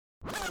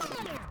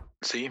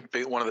See,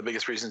 one of the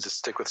biggest reasons to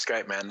stick with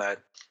Skype, man. That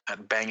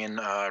banging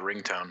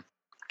ringtone.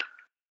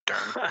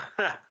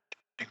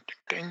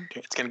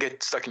 It's gonna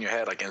get stuck in your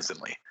head like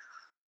instantly.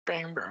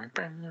 Bang, bang,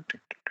 bang,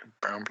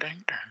 bang,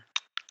 bang.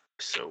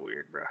 So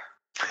weird, bro.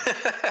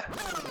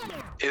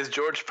 Is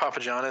George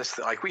Papagiannis,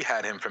 like, we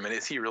had him for a minute,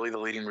 is he really the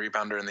leading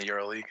rebounder in the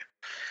EuroLeague?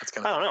 That's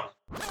kind of, I don't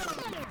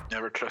know.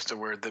 Never trust a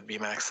word that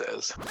BMAX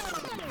says.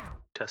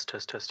 Test. Why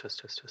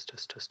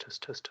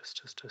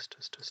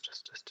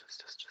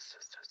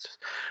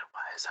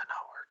is that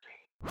not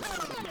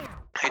working?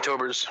 Hey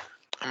Tobers,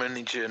 I'm gonna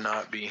need you to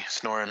not be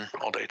snoring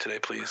all day today,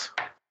 please.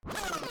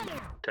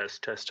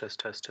 Test.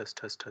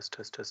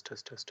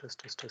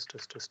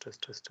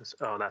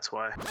 Oh, that's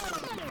why.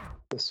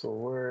 This will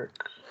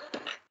work.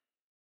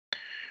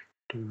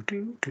 Do.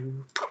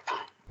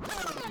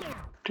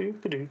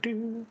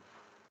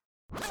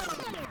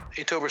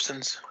 Hey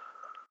Tobersons.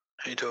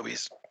 Hey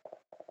Tobies.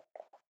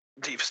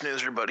 Deep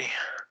snoozer, buddy.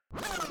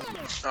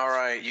 All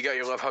right, you got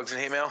your love, hugs,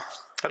 and hate mail?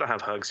 I don't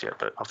have hugs yet,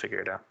 but I'll figure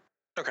it out.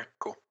 Okay,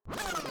 cool.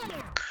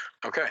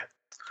 Okay.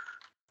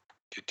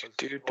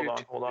 Hold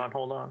on.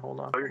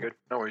 Oh, you're good.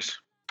 No worries.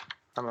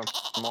 I'm a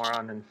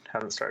moron and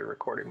haven't started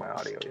recording my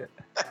audio yet.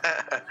 You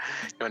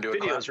want to do a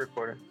Video's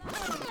recorded.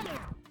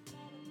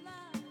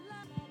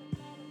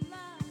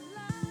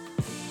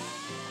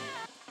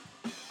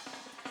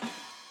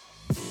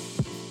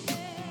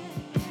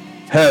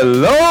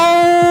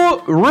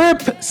 Hello,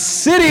 Rip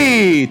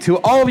City! To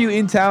all of you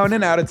in town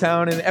and out of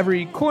town, in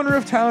every corner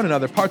of town and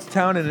other parts of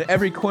town, and in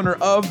every corner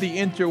of the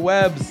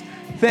interwebs,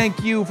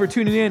 thank you for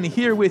tuning in.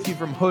 Here with you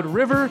from Hood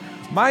River,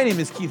 my name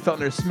is Keith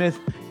Feltner Smith,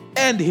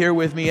 and here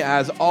with me,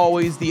 as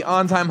always, the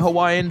on-time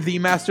Hawaiian, the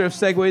master of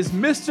segues,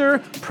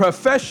 Mr.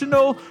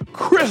 Professional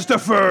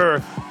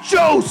Christopher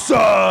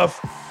Joseph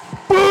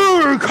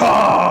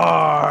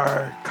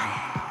Burkhardt!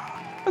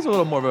 That's a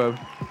little more of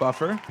a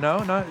buffer. No,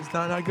 it's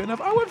not good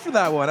enough. I went for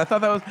that one. I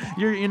thought that was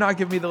you're not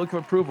giving me the look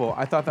of approval.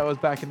 I thought that was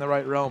back in the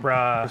right realm.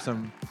 Bruh. For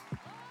some.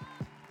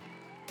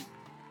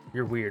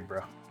 You're weird,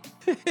 bro.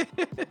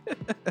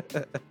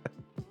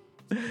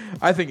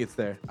 I think it's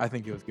there. I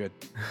think it was good.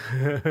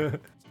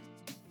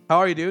 How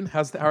are you, dude?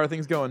 How are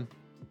things going?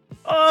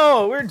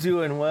 Oh, we're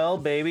doing well,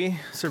 baby.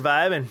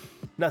 Surviving.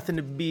 Nothing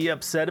to be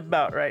upset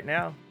about right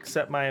now,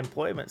 except my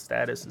employment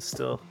status is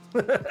still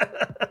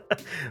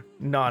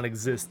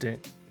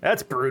non-existent.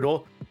 That's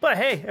brutal. But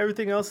hey,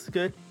 everything else is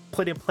good.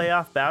 Plenty of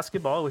playoff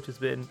basketball, which has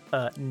been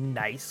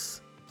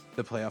nice.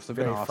 The playoffs have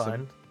been Very awesome.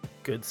 fun.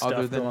 Good stuff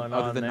Other than going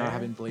there. not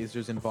having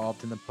Blazers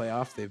involved in the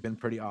playoffs, they've been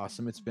pretty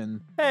awesome. It's been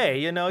Hey,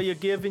 you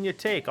give and you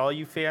take. All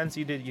you fans,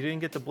 you didn't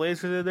get the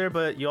Blazers in there,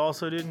 but you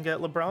also didn't get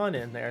LeBron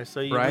in there. So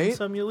you win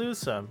some, you lose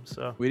some.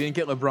 So we didn't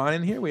get LeBron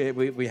in here.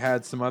 We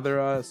had some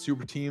other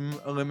super team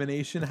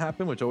elimination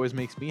happen, which always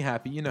makes me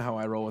happy. You know how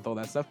I roll with all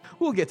that stuff.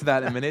 We'll get to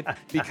that in a minute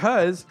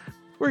because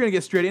we're gonna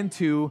get straight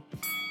into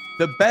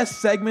the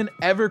best segment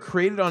ever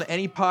created on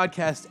any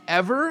podcast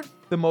ever.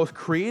 The most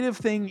creative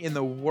thing in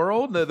the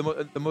world,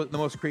 the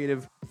most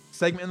creative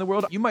segment in the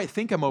world. You might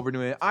think I'm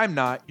overdoing it. I'm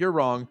not. You're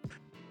wrong.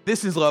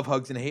 This is Love,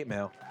 Hugs, and Hate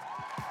Mail.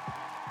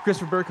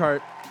 Christopher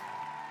Burkhardt,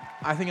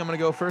 I think I'm going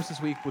to go first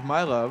this week with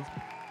my love.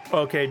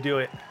 Okay, do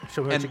it.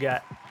 Show me what you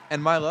got.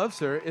 And my love,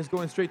 sir, is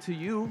going straight to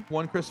you,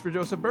 one Christopher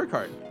Joseph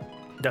Burkhardt.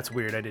 That's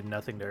weird. I did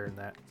nothing to earn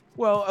that.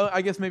 Well,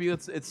 I guess maybe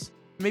it's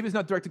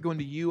not directly going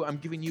to you. I'm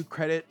giving you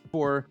credit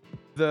for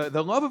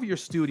the love of your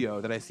studio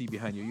that I see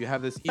behind you. You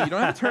have this. You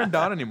don't have it turned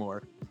on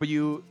anymore, but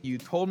you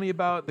told me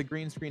about the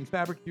green screen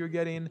fabric you're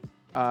getting.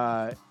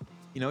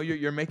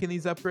 You're making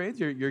these upgrades.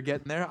 You're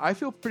getting there. I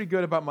feel pretty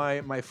good about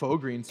my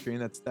faux green screen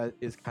that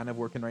is kind of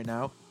working right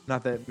now.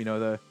 Not that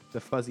the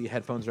fuzzy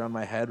headphones around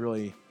my head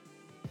really.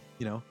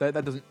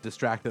 That doesn't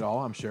distract at all,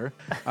 I'm sure.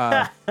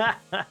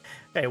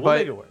 Hey,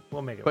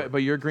 we'll make it work.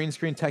 But your green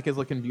screen tech is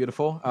looking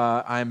beautiful.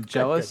 I'm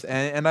jealous,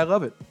 and I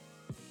love it.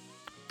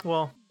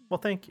 Well,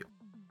 thank you.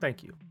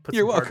 Put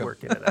You're some welcome. hard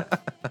work into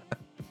that.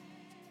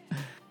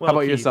 How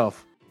about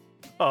yourself?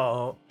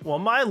 Oh, well,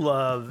 my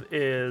love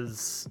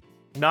is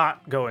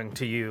not going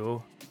to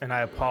you, and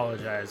I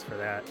apologize for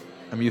that.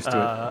 I'm used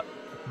to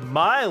it.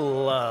 My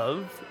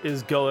love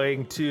is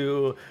going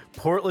to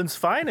Portland's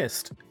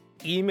finest.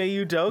 Ime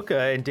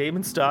Udoka and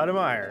Damon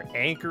Stoudemire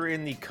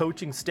anchoring the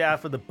coaching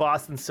staff of the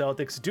Boston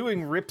Celtics,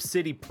 doing Rip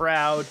City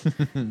proud,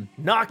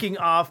 knocking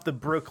off the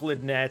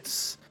Brooklyn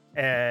Nets,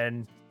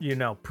 and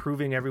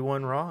proving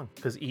everyone wrong.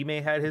 Because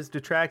Ime had his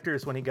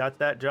detractors when he got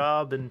that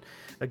job, and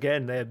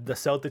again, the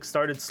Celtics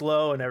started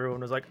slow, and everyone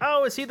was like,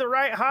 "Oh, is he the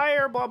right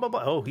hire?" Blah blah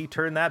blah. Oh, he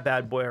turned that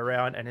bad boy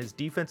around, and his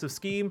defensive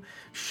scheme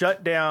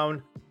shut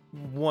down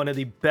one of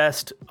the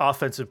best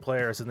offensive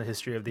players in the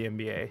history of the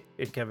NBA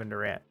in Kevin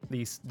Durant.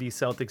 The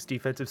Celtics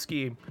defensive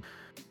scheme,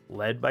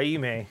 led by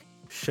Ime,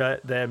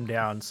 shut them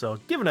down. So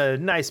giving a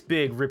nice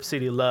big Rip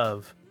City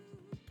love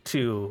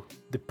to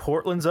the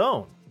Portland's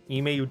own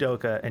Ime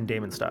Udoka and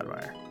Damon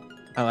Stoudemire.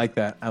 I like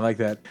that. I like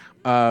that.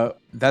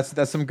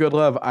 That's some good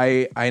love.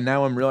 I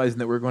now am realizing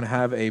that we're going to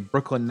have a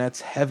Brooklyn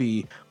Nets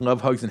heavy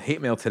love, hugs, and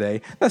hate mail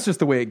today. That's just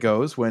the way it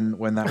goes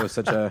when that was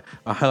such a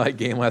highlight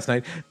game last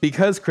night.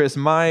 Because Chris,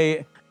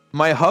 my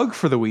hug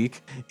for the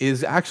week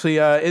is actually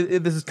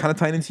this is kind of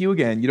tying into you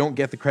again. You don't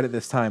get the credit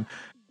this time.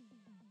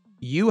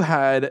 You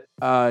had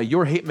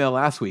your hate mail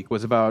last week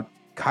was about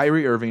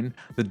Kyrie Irving,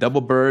 the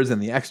double birds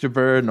and the extra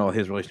bird, and all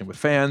his relationship with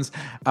fans.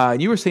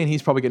 And you were saying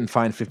he's probably getting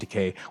fined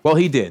 $50K. Well,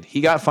 he did.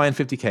 He got fined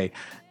 $50K.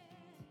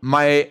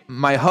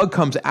 My hug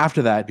comes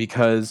after that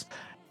because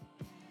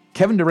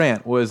Kevin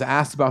Durant was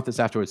asked about this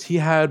afterwards. He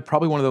had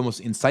probably one of the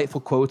most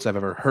insightful quotes I've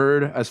ever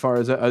heard as far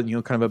as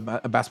kind of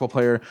a basketball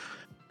player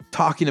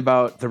talking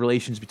about the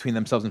relations between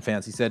themselves and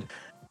fans. He said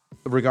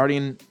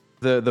regarding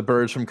the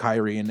birds from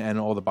Kyrie and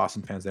all the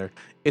Boston fans there,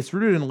 it's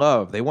rooted in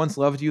love. They once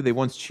loved you. They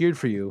once cheered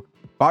for you,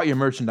 bought your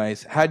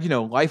merchandise, had,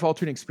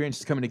 life-altering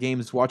experiences coming to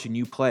games watching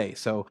you play.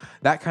 So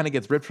that kind of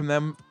gets ripped from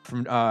them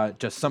from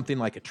just something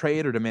like a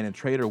trade or demanding a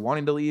trade or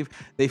wanting to leave.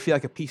 They feel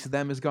like a piece of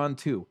them is gone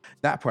too.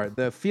 That part,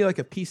 the feel like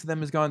a piece of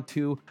them is gone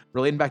too,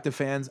 relating back to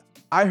fans.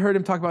 I heard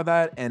him talk about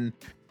that, and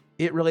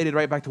it related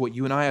right back to what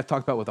you and I have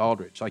talked about with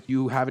Aldridge. Like,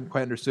 you haven't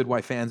quite understood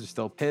why fans are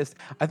still pissed.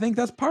 I think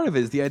that's part of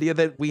it, is the idea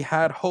that we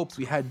had hopes,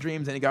 we had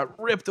dreams, and it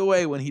got ripped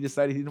away when he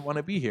decided he didn't want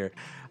to be here.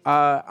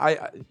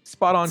 I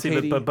spot on,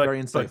 Katie.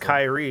 Very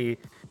insightful.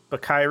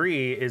 But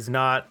Kyrie is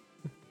not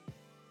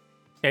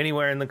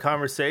anywhere in the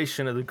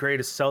conversation of the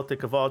greatest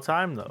Celtic of all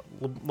time, though.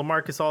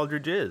 LaMarcus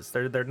Aldridge is.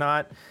 They're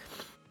not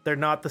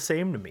the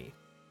same to me.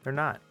 They're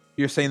not.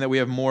 You're saying that we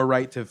have more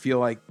right to feel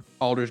like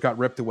Aldridge got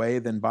ripped away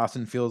than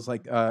Boston feels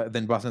like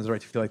than Boston has the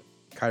right to feel like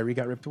Kyrie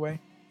got ripped away?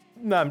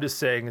 No, I'm just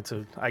saying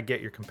I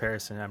get your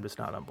comparison. I'm just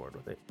not on board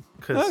with it.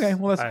 Okay,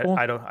 well, that's cool.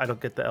 I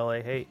don't get the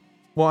LA hate.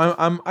 Well,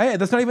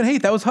 that's not even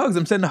hate. That was hugs.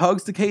 I'm sending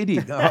hugs to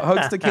KD.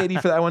 Hugs to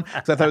KD for that one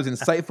because I thought it was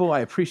insightful.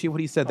 I appreciate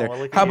what he said there.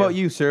 Well, how about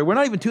you, sir? We're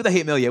not even to the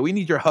hate mail yet. We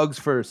need your hugs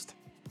first.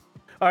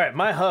 All right,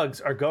 my hugs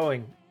are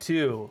going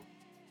to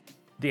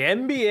the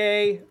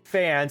NBA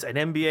fans and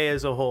NBA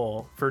as a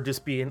whole for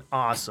just being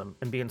awesome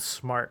and being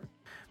smart.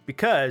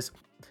 Because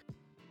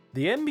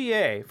the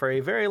NBA, for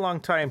a very long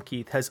time,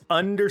 Keith, has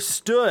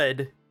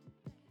understood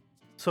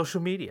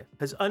social media,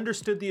 has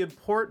understood the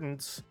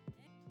importance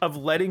of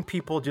letting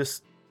people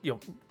just,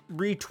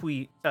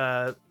 retweet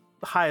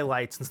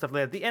highlights and stuff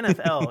like that. The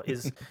NFL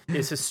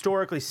is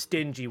historically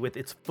stingy with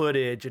its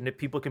footage and that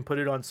people can put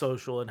it on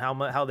social and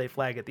how they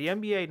flag it. The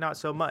NBA, not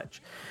so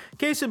much.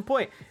 Case in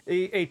point,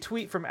 a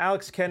tweet from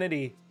Alex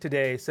Kennedy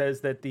today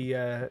says that the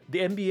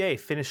NBA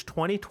finished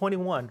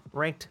 2021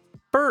 ranked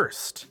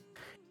first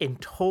in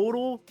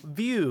total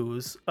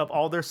views of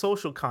all their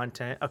social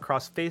content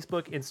across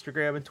Facebook,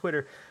 Instagram, and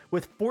Twitter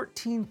with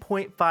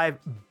 14.5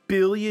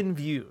 billion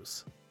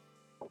views.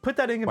 Put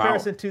that in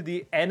comparison to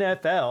the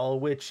NFL,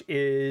 which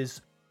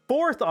is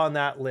fourth on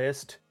that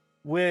list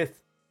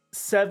with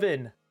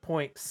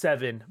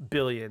 7.7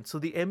 billion. So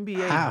the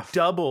NBA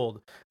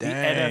doubled the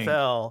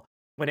NFL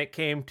when it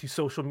came to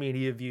social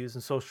media views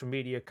and social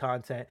media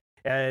content.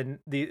 And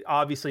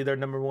obviously they're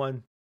number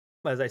one.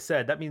 As I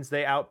said, that means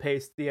they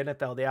outpaced the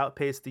NFL, they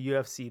outpaced the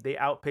UFC, they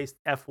outpaced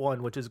F1,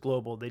 which is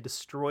global. They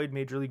destroyed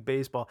Major League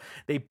Baseball.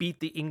 They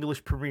beat the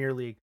English Premier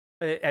League.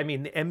 I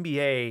mean, the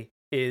NBA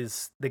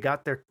they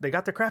got their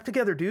crap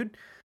together, dude.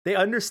 They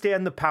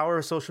understand the power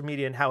of social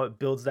media and how it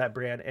builds that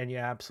brand, and you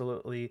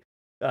absolutely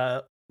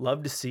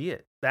love to see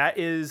it.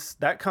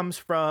 That comes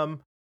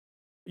from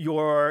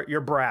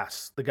your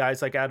brass, the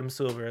guys like Adam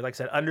Silver, like I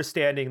said,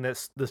 understanding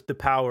the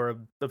power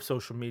of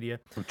social media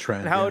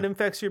trend, and how it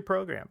affects your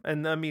program.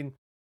 And I mean,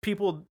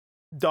 people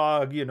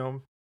dog,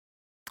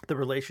 the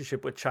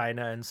relationship with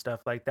China and stuff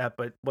like that.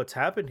 But what's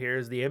happened here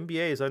is the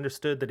NBA has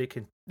understood that it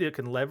can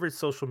leverage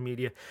social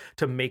media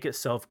to make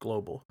itself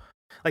global.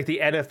 Like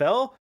the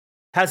NFL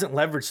hasn't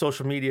leveraged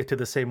social media to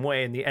the same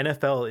way, and the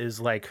NFL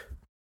is like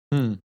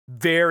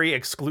very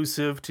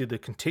exclusive to the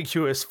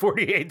contiguous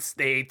 48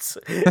 states,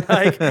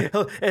 like,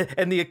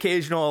 and the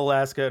occasional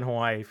Alaska and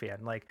Hawaii fan.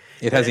 Like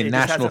it has a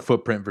national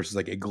footprint versus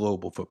like a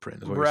global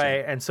footprint, is what you're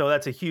saying. And so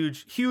that's a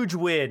huge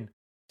win.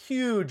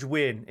 Huge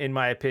win, in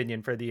my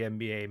opinion, for the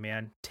NBA,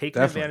 man.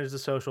 Taking advantage of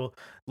social,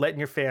 letting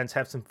your fans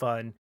have some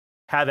fun,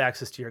 have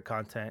access to your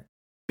content.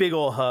 Big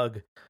ol'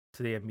 hug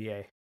to the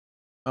NBA.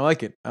 I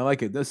like it.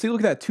 See, look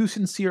at that. 2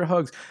 sincere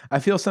hugs. I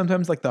feel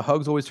sometimes like the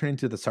hugs always turn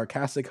into the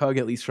sarcastic hug,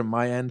 at least from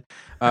my end,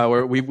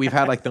 where we've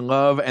had like the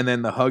love and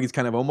then the hug is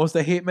kind of almost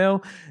a hate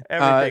mail.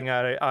 Everything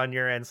on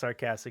your end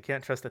sarcastic.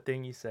 Can't trust a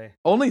thing you say.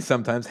 Only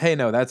sometimes. Hey,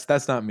 no,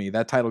 that's not me.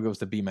 That title goes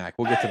to BMAC.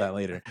 We'll get to that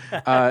later.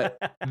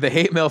 The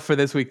hate mail for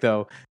this week,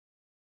 though.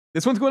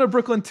 This one's going to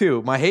Brooklyn,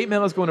 too. My hate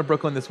mail is going to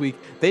Brooklyn this week.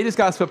 They just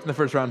got swept in the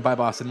first round by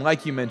Boston,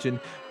 like you mentioned.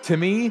 To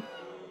me,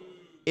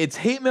 it's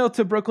hate mail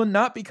to Brooklyn,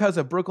 not because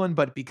of Brooklyn,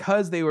 but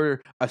because they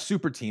were a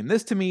super team.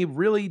 This, to me,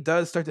 really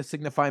does start to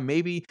signify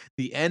maybe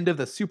the end of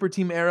the super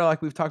team era,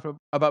 like we've talked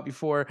about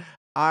before.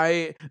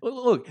 They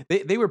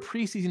were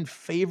preseason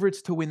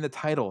favorites to win the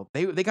title.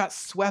 They got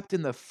swept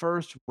in the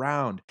first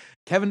round.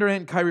 Kevin Durant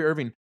and Kyrie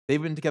Irving,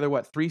 They've been together,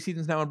 3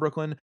 seasons now in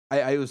Brooklyn?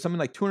 It was something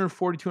like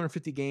 240,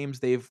 250 games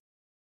they've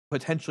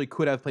potentially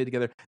could have played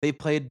together. They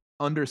played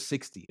under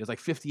 60. It was like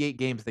 58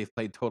 games they've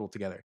played total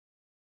together.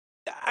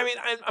 I mean,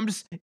 I'm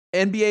just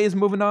NBA is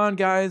moving on,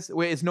 guys.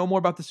 It's no more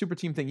about the super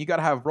team thing. You got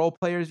to have role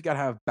players. You got to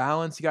have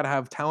balance. You got to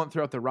have talent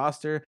throughout the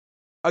roster.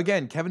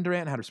 Again, Kevin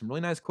Durant had some really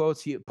nice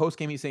quotes. Post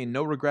game, he's saying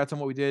no regrets on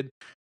what we did.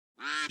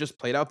 Just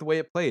played out the way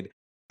it played.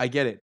 I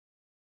get it.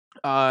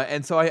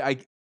 And so I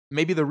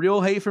maybe the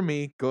real hate for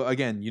me go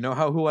again. You know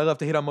who I love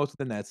to hate on most of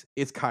the Nets.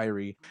 It's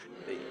Kyrie.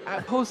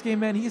 At post game,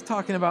 man, he's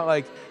talking about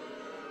like,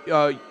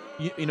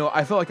 you know,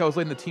 I felt like I was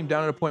letting the team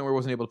down at a point where I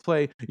wasn't able to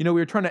play. You know,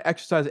 we were trying to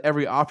exercise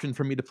every option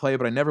for me to play,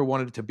 but I never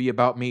wanted it to be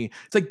about me.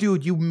 It's like,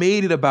 dude, you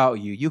made it about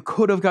you. You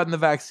could have gotten the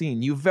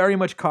vaccine. You very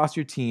much cost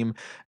your team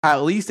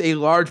at least a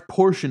large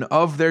portion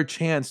of their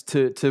chance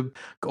to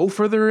go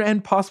further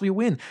and possibly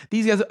win.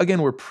 These guys,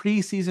 again, were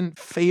preseason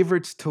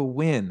favorites to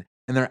win,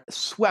 and they're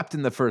swept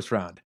in the first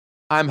round.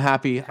 I'm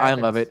happy. I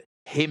love it.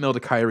 Hate mail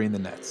to Kyrie and the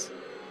Nets.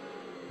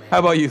 Man. How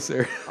about you,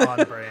 sir?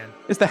 On brand.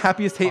 It's the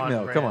happiest hate On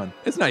mail. brand. Come on.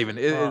 It's not even.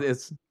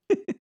 It's.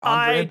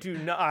 I do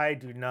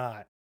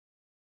not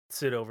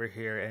sit over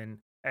here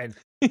and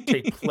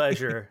take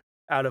pleasure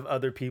out of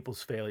other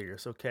people's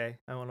failures. Okay,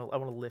 I want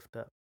to lift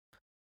up.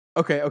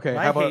 Okay.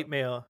 My hate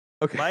mail.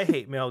 Okay. My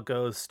hate mail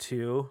goes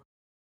to,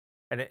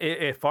 and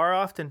it far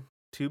often,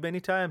 too many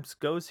times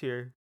goes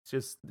here. It's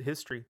just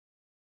history.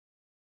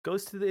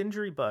 Goes to the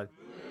injury bug.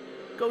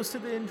 Goes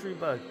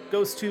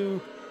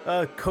to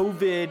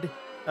COVID.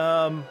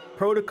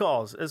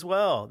 Protocols as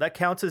well. That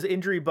counts as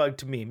injury bug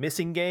to me.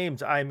 Missing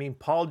games. I mean,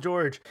 Paul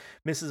George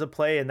misses a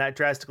play and that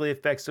drastically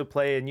affects the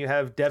play. And you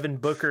have Devin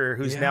Booker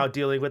who's now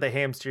dealing with a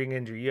hamstring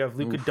injury. You have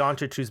Luka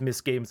Doncic who's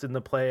missed games in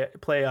the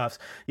playoffs.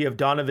 You have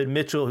Donovan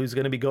Mitchell who's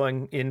going to be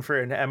going in for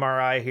an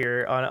MRI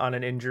here on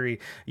an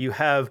injury. You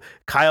have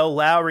Kyle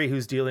Lowry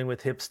who's dealing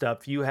with hip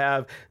stuff. You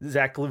have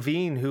Zach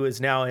LaVine who is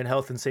now in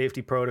health and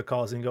safety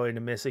protocols and going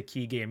to miss a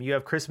key game. You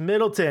have Chris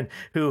Middleton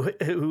who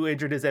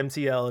injured his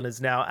MCL and is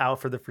now out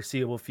for the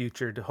foreseeable future.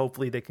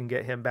 Hopefully they can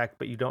get him back,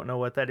 but you don't know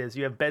what that is.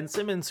 You have Ben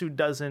Simmons who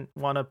doesn't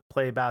want to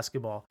play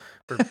basketball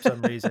for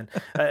some reason.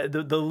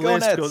 The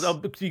list Nets. goes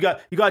up. You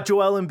got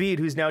Joel Embiid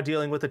who's now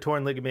dealing with a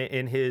torn ligament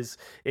in his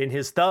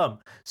thumb.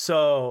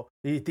 So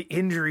the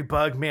injury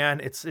bug,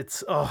 man, it's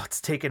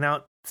taken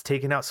out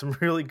some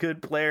really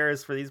good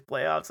players for these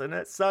playoffs, and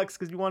that sucks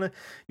because you want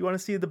to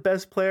see the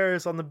best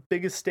players on the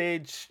biggest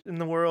stage in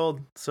the world.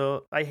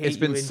 So I hate it's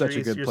been injuries. such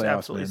a good You're playoffs,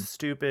 absolutely man.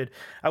 stupid.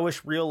 I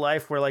wish real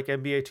life were like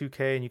NBA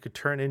 2K and you could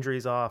turn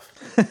injuries off.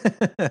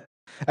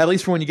 At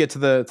least for when you get to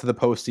the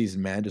postseason,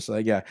 man. Just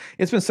like, yeah,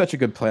 it's been such a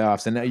good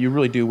playoffs, and you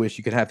really do wish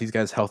you could have these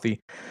guys healthy,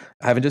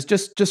 having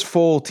just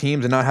full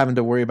teams and not having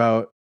to worry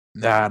about.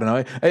 I don't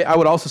know. I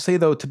would also say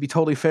though, to be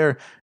totally fair,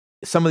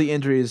 some of the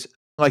injuries,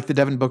 like the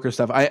Devin Booker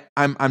stuff,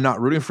 I'm not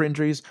rooting for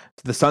injuries.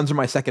 The Suns are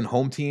my second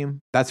home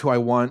team. That's who I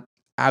want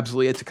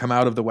absolutely to come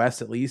out of the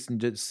West at least and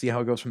just see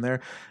how it goes from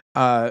there.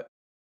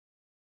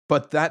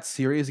 But that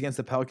series against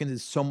the Pelicans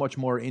is so much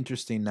more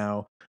interesting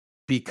now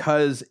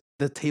because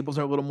the tables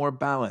are a little more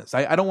balanced.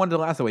 I don't want it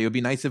to last that way. It would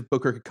be nice if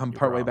Booker could come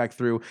partway back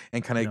through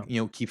and kind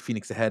of keep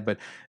Phoenix ahead. But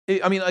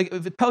I mean, like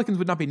the Pelicans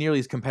would not be nearly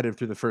as competitive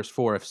through the first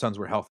four if Suns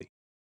were healthy.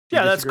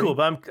 Yeah, that's cool,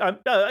 but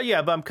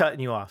I'm cutting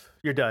you off.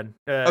 You're done.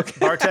 Okay.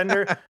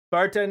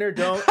 Bartender,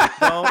 don't.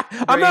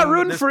 I'm not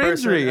rooting for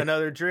injury.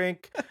 Another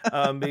drink,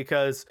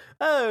 because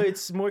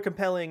it's more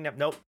compelling.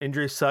 Nope,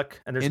 injuries suck,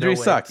 and there's injuries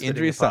no way suck. it's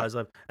Injuries suck,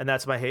 positive, and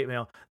that's my hate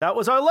mail. That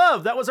was our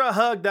love. That was our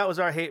hug. That was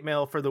our hate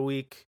mail for the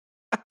week.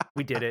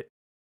 We did it.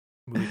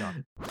 Moving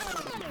on.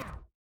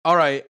 All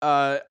right.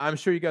 I'm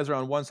sure you guys are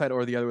on one side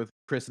or the other with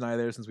Chris and I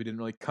there, since we didn't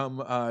really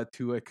come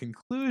to a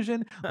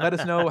conclusion. Let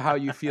us know how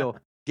you feel.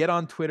 Get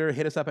on Twitter,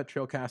 hit us up at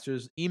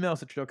Trailcasters, email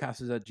us at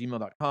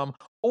trailcasters@gmail.com,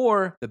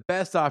 or the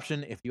best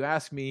option, if you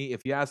ask me,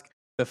 if you ask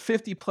the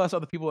 50 plus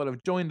other people that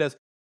have joined us,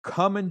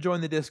 come and join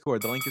the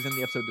Discord. The link is in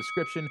the episode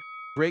description.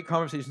 Great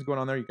conversations going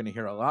on there. You're going to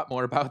hear a lot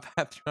more about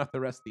that throughout the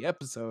rest of the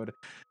episode.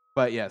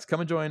 But yes, come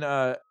and join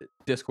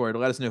Discord.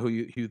 Let us know who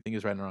you think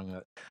is right and wrong with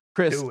it.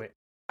 Chris, Do it.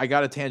 I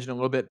got a tangent a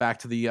little bit back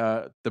to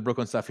the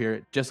Brooklyn stuff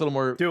here. Just a little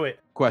more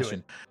question.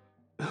 Do it.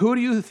 Who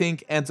do you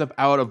think ends up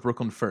out of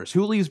Brooklyn first?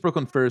 Who leaves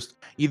Brooklyn first,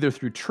 either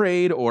through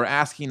trade or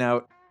asking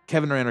out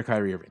Kevin Durant or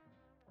Kyrie Irving?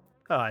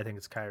 Oh, I think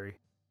it's Kyrie.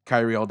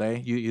 Kyrie all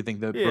day? You think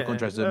that Brooklyn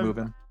tries to move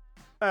him?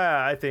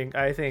 I think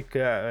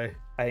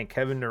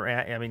Kevin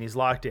Durant, I mean, he's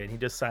locked in. He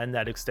just signed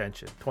that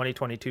extension.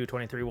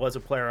 2022-23 was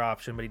a player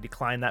option, but he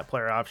declined that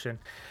player option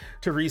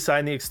to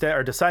re-sign the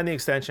to sign the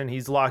extension.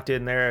 He's locked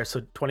in there.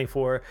 So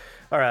 24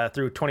 or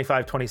through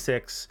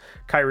 25-26.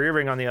 Kyrie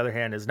Irving, on the other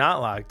hand, is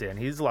not locked in.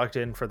 He's locked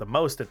in for the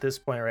most at this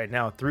point right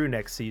now through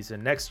next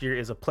season. Next year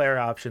is a player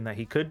option that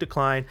he could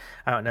decline.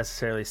 I don't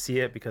necessarily see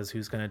it because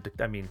who's going to,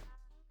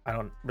 I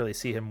don't really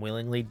see him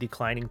willingly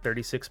declining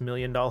 $36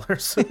 million.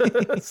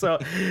 So,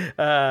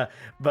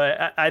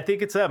 but I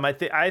think it's him.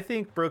 I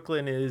think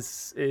Brooklyn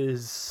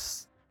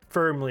is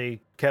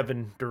firmly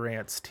Kevin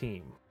Durant's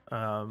team.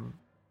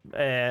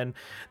 And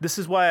this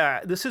is why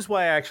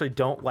I actually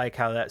don't like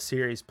how that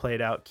series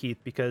played out, Keith,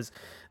 because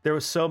there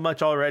was so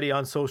much already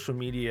on social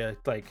media,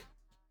 like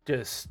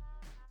just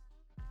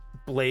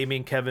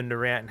blaming Kevin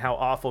Durant and how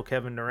awful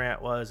Kevin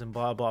Durant was and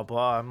blah blah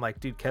blah. I'm like,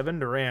 dude, Kevin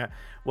Durant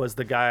was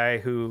the guy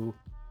who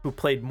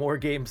played more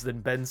games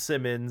than Ben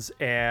Simmons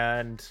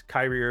and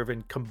Kyrie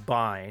Irving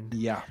combined.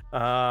 Yeah.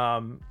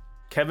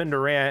 Kevin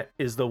Durant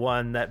is the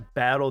one that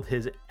battled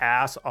his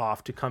ass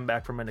off to come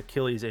back from an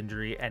Achilles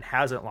injury and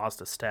hasn't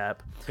lost a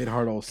step. Played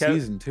hard all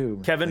season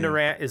too. Kevin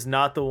Durant is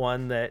not the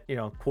one that,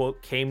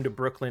 quote, came to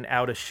Brooklyn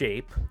out of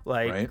shape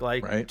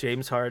like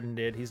James Harden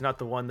did. He's not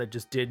the one that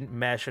just didn't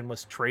mesh and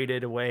was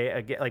traded away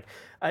again. Like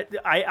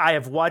I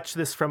have watched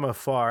this from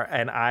afar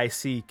and I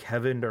see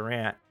Kevin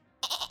Durant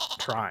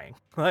trying.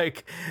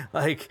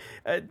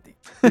 The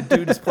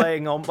dude is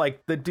playing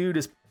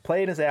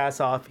playing his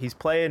ass off. He's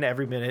playing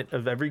every minute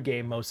of every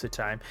game most of the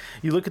time.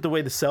 You look at the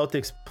way the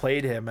Celtics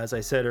played him, as I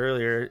said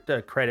earlier,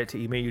 credit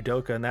to Ime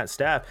Udoka and that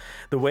staff,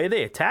 the way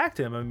they attacked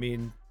him, I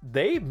mean,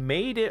 they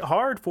made it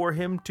hard for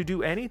him to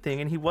do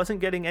anything, and he wasn't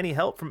getting any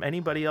help from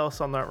anybody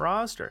else on that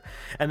roster.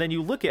 And then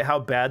you look at how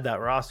bad that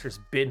roster's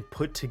been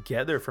put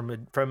together from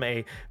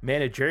a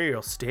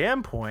managerial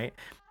standpoint.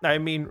 I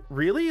mean,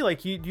 really,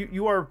 like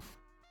you are...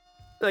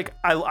 Like,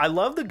 I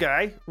love the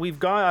guy.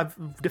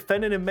 I've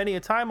defended him many a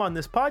time on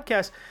this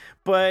podcast,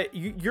 but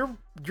you're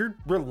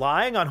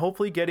relying on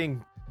hopefully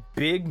getting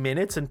big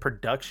minutes and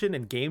production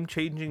and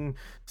game-changing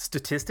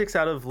statistics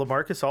out of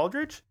LaMarcus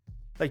Aldridge.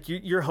 Like,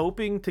 you're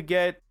hoping to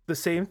get the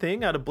same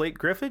thing out of Blake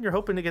Griffin. You're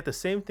hoping to get the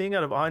same thing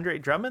out of Andre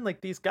Drummond.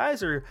 Like, these guys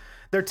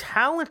they're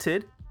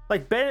talented.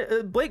 Like,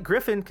 Blake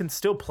Griffin can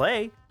still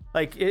play.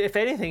 Like, if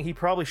anything, he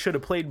probably should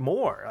have played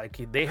more.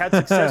 Like, they had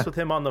success with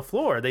him on the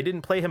floor. They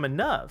didn't play him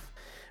enough.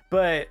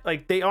 But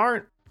like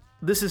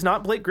this is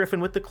not Blake Griffin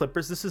with the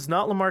Clippers. This is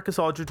not LaMarcus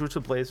Aldridge with the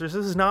Blazers.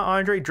 This is not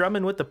Andre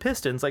Drummond with the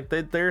Pistons. Like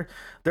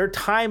their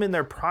time in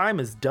their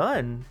prime is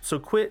done.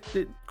 So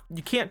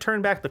you can't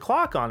turn back the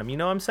clock on them. You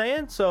know what I'm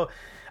saying? So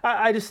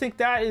I just think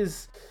that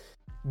is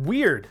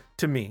weird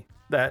to me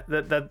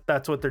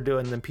that's what they're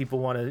doing. And then people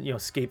want to,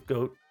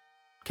 scapegoat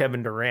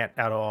Kevin Durant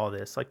out of all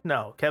this. Like,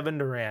 no, Kevin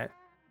Durant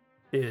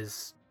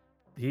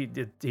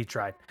he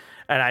tried.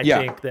 And I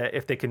think that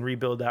if they can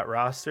rebuild that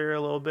roster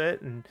a little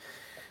bit and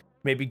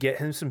maybe get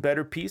him some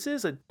better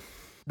pieces,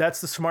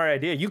 that's the smart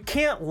idea. You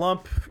can't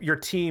lump your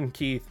team,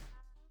 Keith.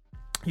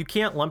 You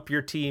can't lump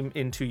your team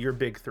into your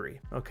big three,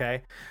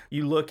 okay?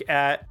 You look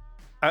at,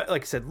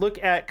 like I said,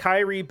 look at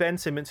Kyrie, Ben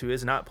Simmons, who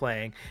is not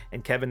playing,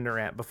 and Kevin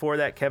Durant. Before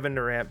that, Kevin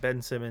Durant,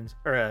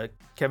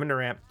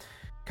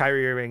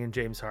 Kyrie Irving, and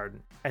James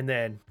Harden. And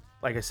then,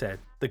 like I said,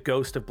 the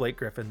ghost of Blake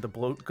Griffin, the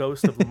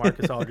ghost of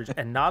LaMarcus Aldridge,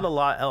 and not a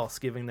lot else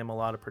giving them a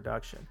lot of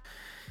production.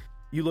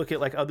 You look at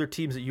like other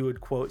teams that you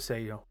would quote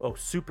say,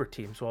 super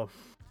teams. Well,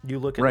 you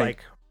look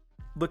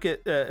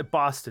at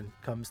Boston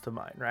comes to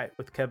mind, right?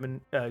 With Kevin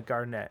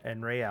Garnett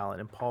and Ray Allen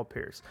and Paul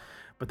Pierce.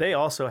 But they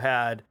also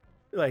had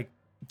like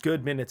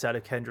good minutes out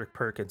of Kendrick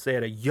Perkins. They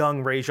had a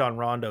young Rajon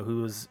Rondo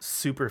who was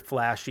super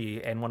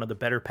flashy and one of the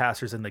better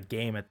passers in the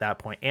game at that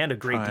point, and a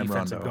great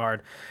defensive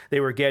guard. They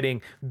were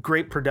getting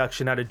great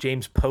production out of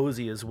James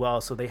Posey as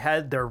well. So they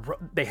had their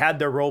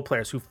role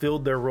players who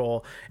filled their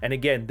role. And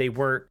again, they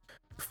weren't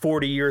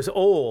 40 years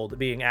old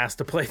being asked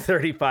to play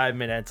 35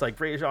 minutes. Like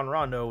Rajon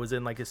Rondo was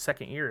in like his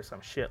second year or some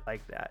shit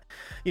like that.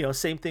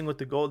 Same thing with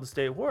the Golden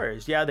State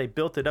Warriors. Yeah, they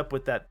built it up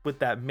with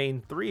that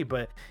main three,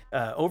 but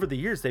over the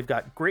years they've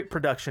got great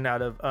production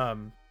out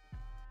of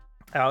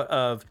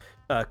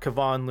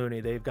Kevon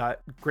Looney. They've got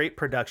great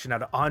production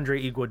out of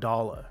Andre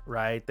Iguodala,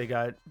 right? They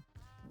got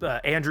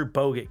Andrew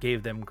Bogut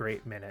gave them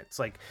great minutes.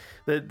 Like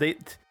they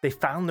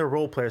found their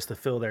role players to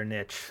fill their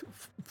niche.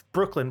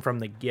 Brooklyn from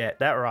the get,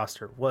 that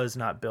roster was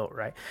not built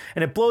right.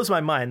 And it blows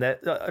my mind that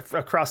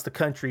across the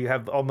country you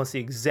have almost the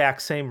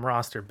exact same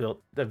roster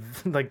built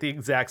like the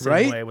exact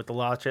same way with the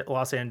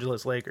Los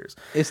Angeles Lakers.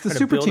 It's the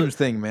super teams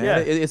thing, man. Yeah,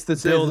 it's the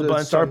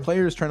star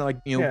players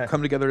trying to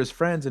come together as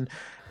friends. And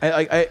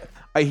I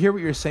hear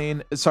what you're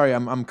saying. Sorry,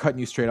 I'm cutting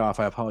you straight off.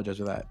 I apologize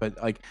for that. But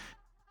like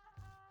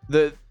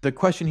the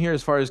question here,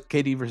 as far as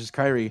KD versus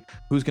Kyrie,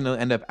 who's going to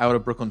end up out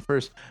of Brooklyn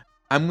first?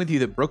 I'm with you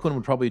that Brooklyn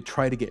would probably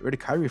try to get rid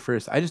of Kyrie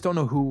first. I just don't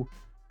know who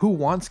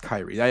wants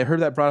Kyrie. I heard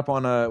that brought up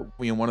on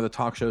one of the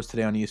talk shows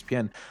today on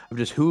ESPN of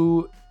just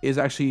who is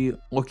actually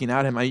looking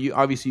at him.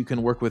 Obviously you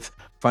can work with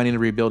finding a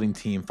rebuilding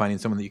team, finding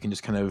someone that you can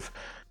just kind of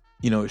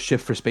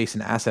shift for space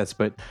and assets.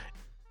 But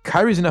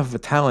Kyrie's enough of a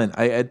talent.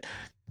 I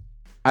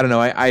don't know.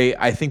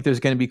 I think there's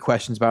going to be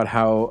questions about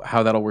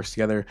how that'll work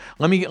together.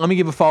 Let me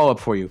give a follow up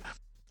for you.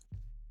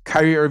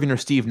 Kyrie Irving or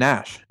Steve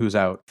Nash, who's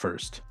out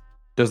first?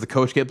 Does the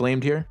coach get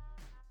blamed here?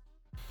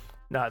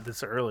 Not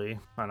this early.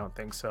 I don't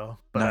think so.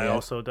 But I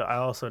also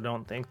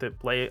don't think that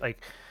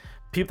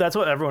people. That's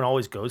what everyone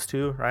always goes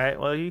to, right?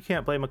 Well, you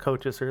can't blame a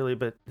coach this early,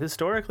 but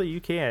historically you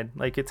can.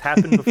 Like it's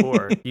happened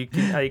before. You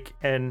can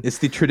and it's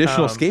the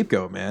traditional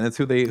scapegoat, man. That's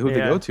who they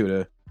go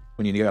to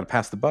when you got to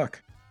pass the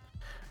buck.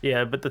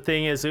 Yeah, but the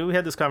thing is, we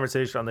had this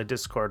conversation on the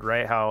Discord,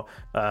 right? How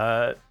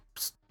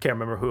can't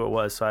remember who it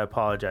was, so I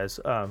apologize.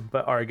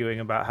 But arguing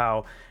about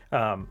how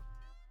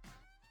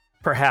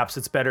perhaps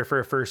it's better for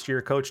a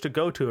first-year coach to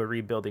go to a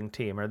rebuilding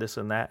team or this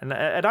and that. And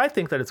I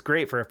think that it's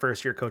great for a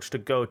first-year coach to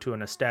go to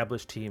an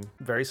established team,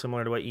 very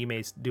similar to what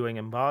Ime's doing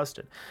in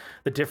Boston.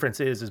 The difference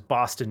is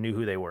Boston knew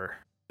who they were.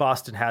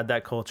 Boston had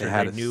that culture.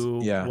 They knew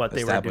what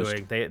they were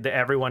doing. They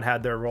everyone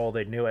had their role.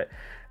 They knew it.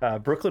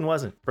 Brooklyn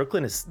wasn't.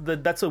 Brooklyn is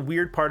that's a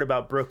weird part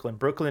about Brooklyn.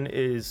 Brooklyn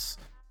is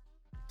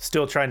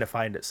still trying to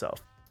find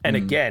itself. And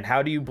again,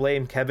 how do you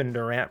blame Kevin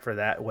Durant for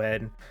that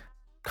when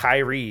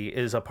Kyrie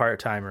is a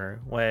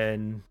part-timer,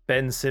 when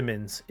Ben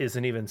Simmons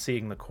isn't even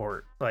seeing the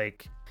court?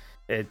 Like,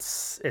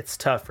 it's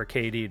tough for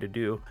KD to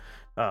do.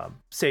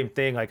 Same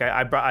thing. Like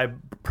I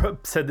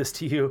said this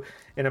to you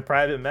in a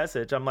private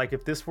message. I'm like,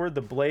 if this were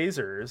the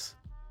Blazers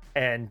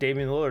and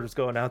Damian Lillard was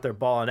going out there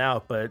balling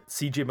out, but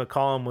CJ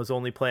McCollum was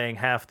only playing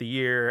half the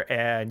year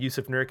and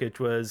Yusuf Nurkic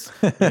was,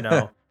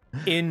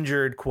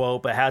 injured,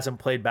 quote, but hasn't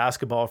played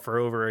basketball for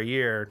over a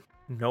year,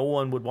 no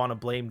one would want to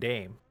blame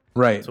Dame.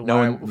 Right. So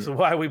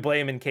why are we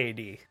blaming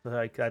KD?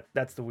 Like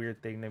that's the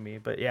weird thing to me.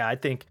 But yeah, I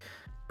think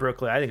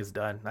Brooklyn, I think it's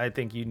done. I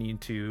think you need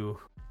to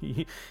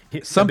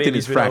something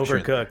is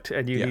fractured, overcooked,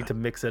 and you need to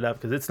mix it up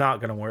because it's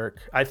not going to work.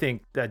 I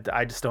think that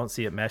I just don't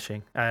see it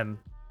meshing, and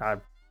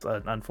it's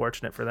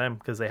unfortunate for them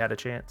because they had a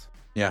chance.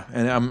 Yeah,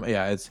 and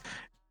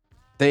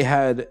they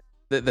had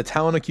the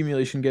talent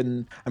accumulation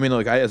getting. I mean,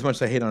 look, as much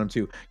as I hate on them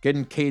too,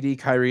 getting KD,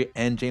 Kyrie,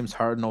 and James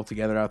Harden all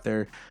together out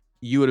there,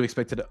 you would have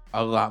expected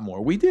a lot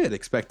more. We did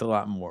expect a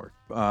lot more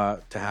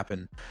to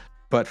happen,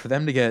 but for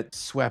them to get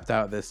swept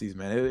out this season,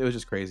 man, it was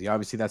just crazy.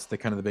 Obviously, that's the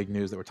kind of the big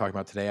news that we're talking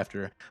about today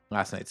after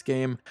last night's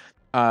game.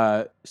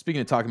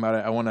 Speaking of talking about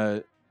it, I want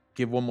to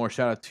give one more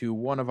shout out to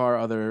one of our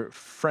other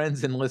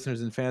friends and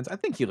listeners and fans. I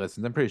think he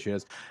listens. I'm pretty sure he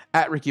does.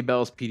 At Ricky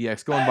Bell's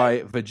PDX, going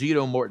by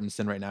Vegito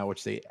Mortensen right now, which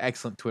is an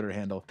excellent Twitter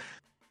handle.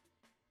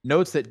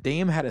 Notes that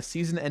Dame had a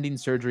season-ending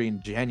surgery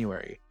in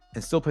January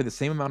and still played the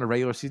same amount of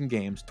regular season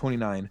games,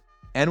 29,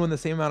 and won the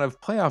same amount of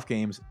playoff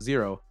games,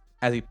 0,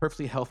 as a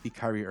perfectly healthy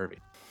Kyrie Irving.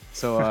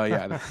 So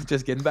yeah,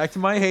 just getting back to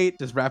my hate,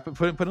 just put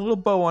a little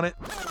bow on it.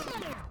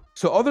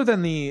 So other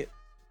than the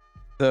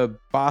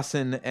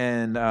Boston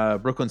and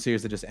Brooklyn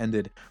series that just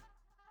ended,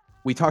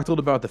 we talked a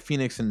little about the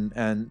Phoenix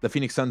and the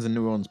Phoenix Suns and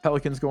New Orleans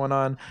Pelicans going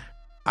on.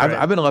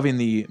 I've been loving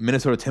the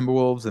Minnesota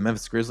Timberwolves, the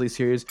Memphis Grizzlies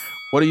series.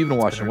 What have you been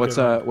watching? What's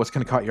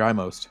kind of caught your eye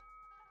most?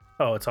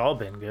 Oh, it's all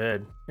been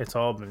good. It's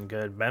all been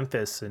good.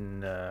 Memphis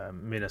and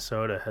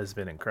Minnesota has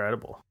been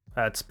incredible.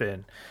 That's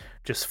been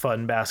just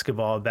fun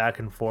basketball back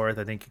and forth.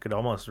 I think you could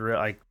almost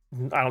I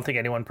don't think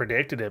anyone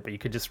predicted it, but you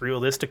could just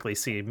realistically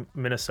see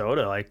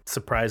Minnesota like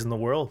surprising the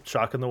world,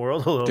 shocking the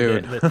world a little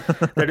bit.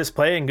 But they're just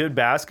playing good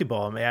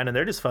basketball, man, and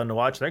they're just fun to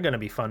watch. They're going to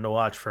be fun to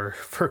watch for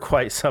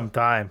quite some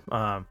time.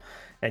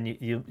 And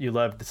you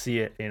love to see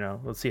it.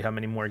 We'll see how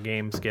many more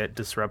games get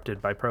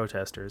disrupted by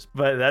protesters.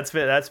 But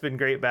that's been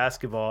great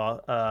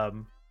basketball.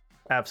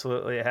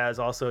 Absolutely, it has.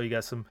 Also, you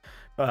got some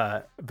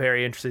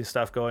very interesting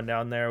stuff going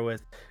down there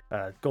with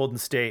Golden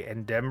State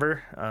and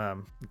Denver.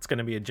 It's going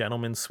to be a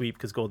gentleman's sweep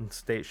because Golden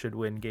State should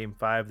win Game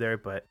 5 there,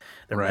 but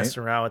they're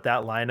messing around with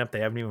that lineup.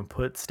 They haven't even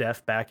put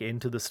Steph back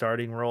into the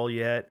starting role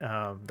yet.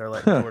 They're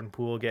letting Jordan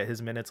Poole get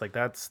his minutes. Like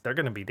they're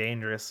going to be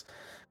dangerous.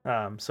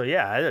 So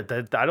yeah,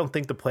 I don't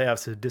think the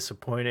playoffs have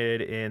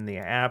disappointed in the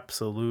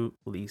absolute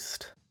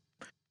least.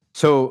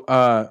 So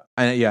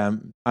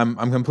I'm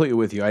completely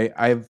with you.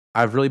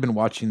 I've really been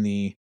watching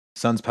the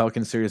Suns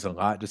Pelicans series a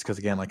lot, just because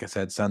again, like I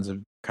said, Suns have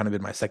kind of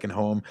been my second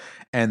home,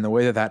 and the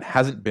way that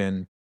hasn't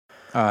been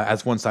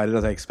as one-sided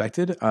as I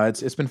expected,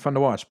 it's been fun to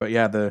watch. But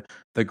yeah, the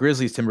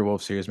Grizzlies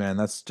Timberwolves series, man,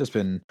 that's just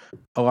been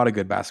a lot of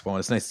good basketball, and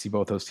it's nice to see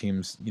both those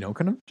teams,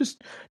 kind of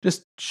just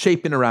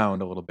shaping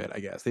around a little bit. I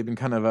guess they've been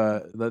kind of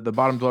the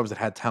bottom dwellers that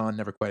had talent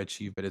never quite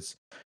achieved, but it's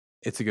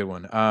a good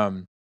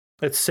one.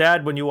 It's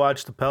sad when you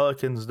watch the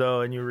Pelicans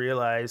though, and you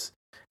realize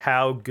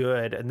how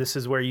good, and this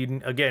is where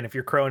again, if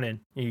you're Cronin,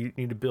 you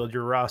need to build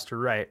your roster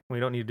right. We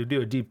don't need to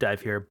do a deep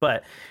dive here,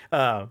 but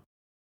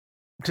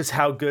just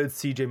how good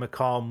CJ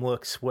McCollum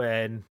looks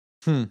when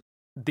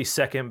the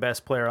second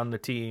best player on the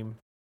team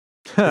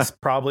is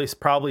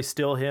probably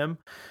still him.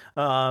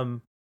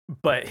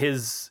 But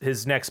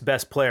his next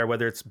best player,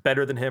 whether it's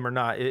better than him or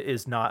not, it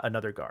is not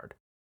another guard.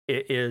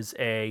 It is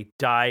a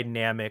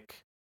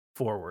dynamic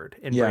forward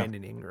in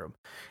Brandon Ingram,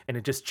 and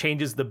it just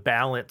changes the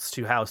balance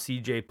to how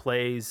CJ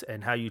plays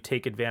and how you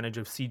take advantage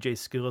of CJ's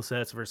skill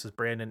sets versus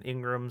Brandon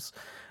Ingram's.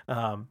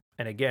 And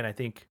again, I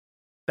think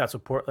that's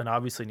what Portland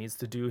obviously needs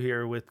to do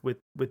here with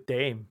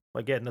Dame.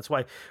 Again, that's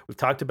why we've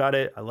talked about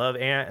it. I love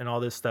Ant and all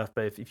this stuff,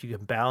 but if you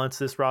can balance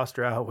this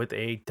roster out with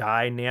a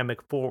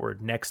dynamic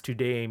forward next to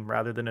Dame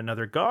rather than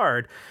another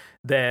guard,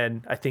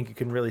 then I think you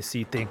can really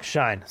see things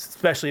shine,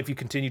 especially if you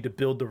continue to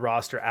build the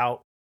roster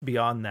out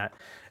beyond that.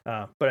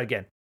 But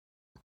again,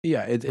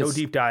 it's no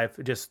deep dive.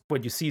 Just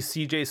when you see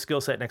CJ's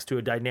skill set next to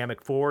a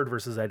dynamic forward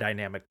versus a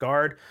dynamic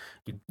guard,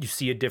 you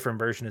see a different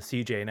version of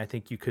CJ, and I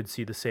think you could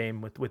see the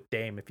same with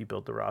Dame if you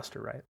build the roster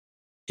right.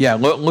 Yeah,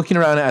 looking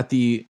around at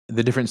the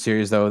different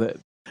series though, that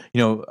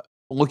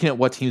looking at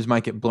what teams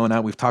might get blown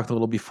out. We've talked a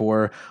little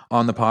before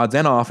on the pods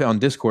and off on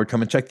Discord.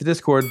 Come and check the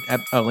Discord at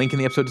a link in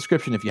the episode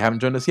description if you haven't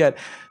joined us yet.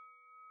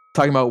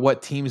 Talking about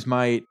what teams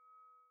might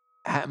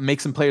make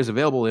some players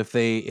available if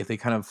they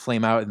kind of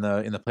flame out in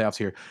the playoffs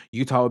here.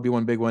 Utah would be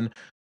one big one.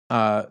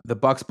 The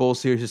Bucks Bulls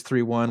series is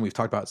 3-1. We've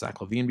talked about Zach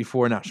LaVine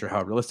before. Not sure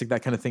how realistic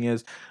that kind of thing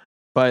is.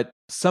 But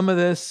some of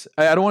this,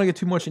 I don't want to get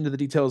too much into the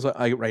details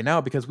right now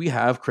because we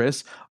have,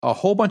 Chris, a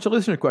whole bunch of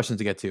listener questions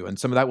to get to, and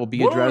some of that will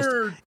be addressed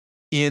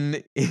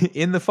in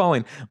the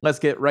following. Let's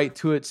get right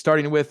to it,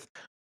 starting with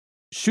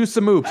Shoot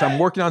Some Oops. I'm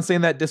working on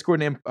saying that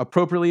Discord name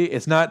appropriately.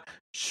 It's not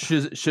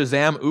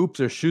Shazam Oops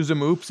or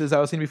Shoozum Oops, as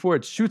I was saying before.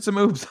 It's Shoot Some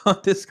Oops on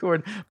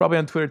Discord, probably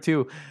on Twitter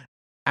too.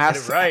 Get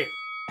it right.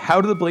 How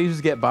do the Blazers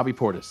get Bobby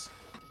Portis?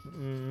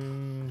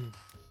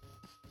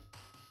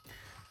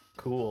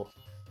 Cool.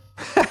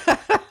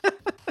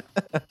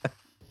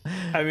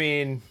 I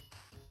mean,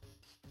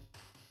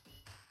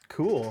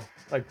 cool.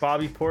 Like,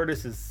 Bobby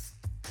Portis is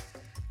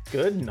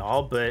good and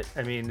all, but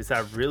I mean, is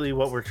that really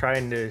what we're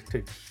trying to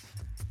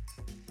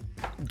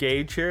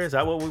gauge here? Is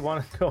that what we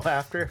want to go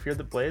after if you're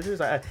the Blazers?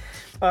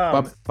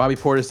 Bobby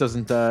Portis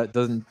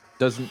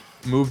doesn't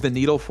move the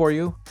needle for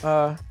you.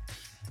 I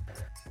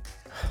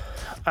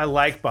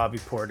like Bobby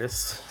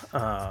Portis.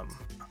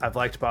 I've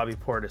liked Bobby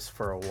Portis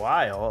for a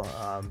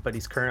while, but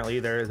he's currently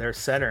their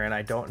center, and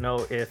I don't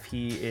know if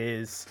he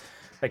is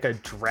like a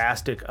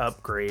drastic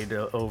upgrade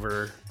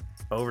over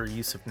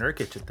Yusuf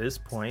Nurkic at this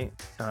point.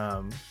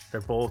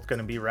 They're both going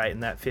to be right in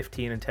that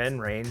 15 and 10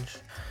 range.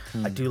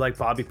 I do like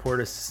Bobby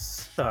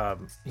Portis.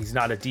 He's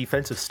not a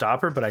defensive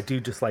stopper, but I do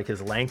just like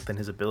his length and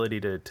his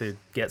ability to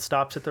get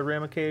stops at the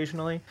rim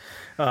occasionally.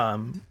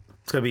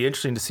 It's going to be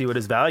interesting to see what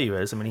his value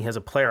is. I mean, he has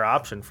a player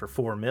option for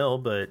 $4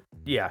 million, but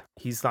yeah,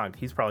 he's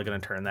probably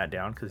going to turn that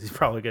down because he's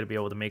probably going to be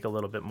able to make a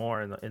little bit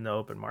more in the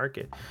open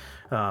market.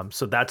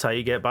 So that's how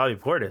you get Bobby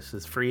Portis,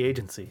 is free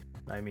agency.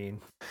 I mean,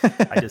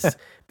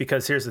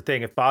 because here's the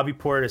thing: if Bobby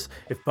Portis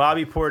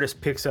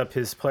picks up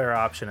his player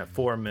option at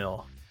 $4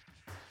 million,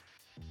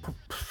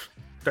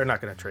 they're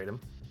not going to trade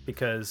him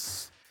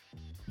because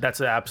that's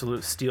an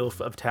absolute steal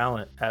of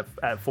talent at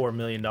 $4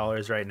 million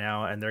right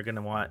now, and they're going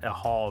to want a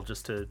haul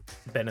just to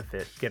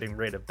benefit getting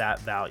rid of that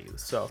value.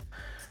 So,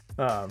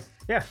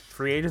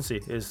 free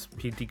agency is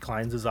he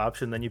declines his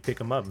option, then you pick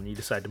him up, and you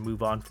decide to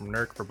move on from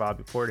Nurk for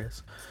Bobby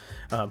Portis.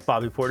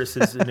 Bobby Portis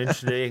is an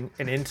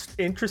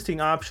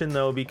interesting option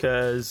though,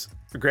 because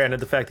granted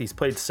the fact that he's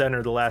played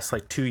center the last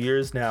 2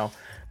 years now,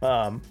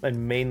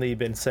 and mainly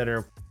been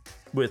center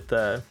with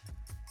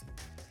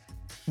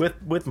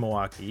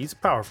Milwaukee, he's a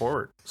power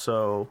forward.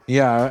 So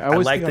yeah, I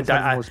always like think the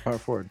power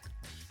forward.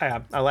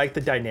 I like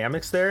the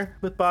dynamics there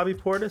with Bobby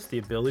Portis, the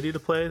ability to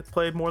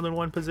play more than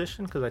one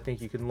position, because I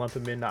think you can lump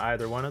him into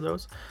either one of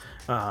those.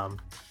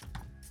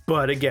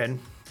 But again,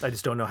 I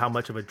just don't know how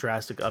much of a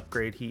drastic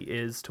upgrade he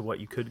is to what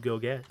you could go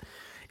get.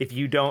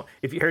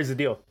 Here's the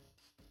deal.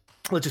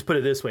 Let's just put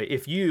it this way: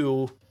 if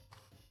you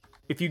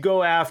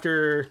go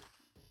after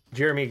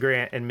Jeremy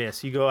Grant and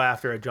miss, you go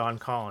after a John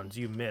Collins,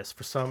 you miss.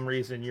 For some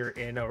reason, you're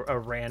in a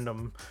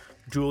random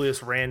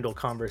Julius Randle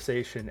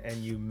conversation and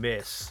you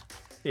miss.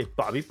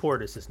 Bobby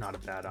Portis is not a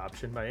bad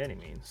option by any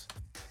means.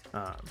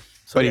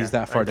 But he's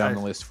that far down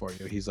the list for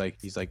you. He's like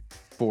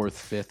fourth,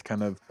 fifth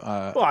kind of.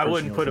 I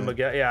wouldn't put him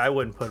again. Yeah, I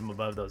wouldn't put him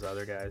above those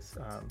other guys.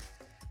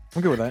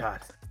 I'm good with that.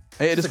 God.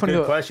 Hey, it's funny.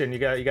 Good question. You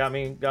got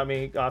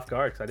me off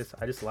guard because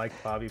I just like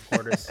Bobby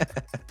Portis,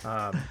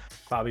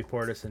 Bobby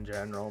Portis in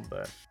general.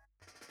 But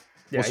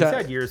yeah, he's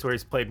had years where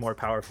he's played more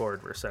power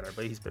forward versus center,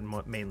 but he's been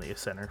mainly a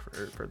center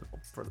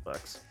for the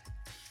Bucks.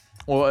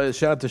 Well,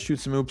 shout out to Shoot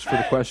Some Oops for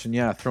the question.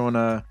 Yeah,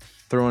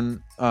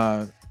 throwing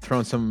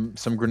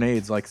some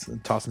grenades, like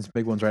tossing some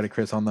big ones right at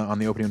Chris on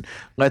the opening.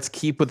 Let's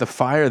keep with the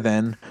fire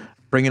then.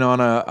 Bringing on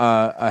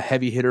a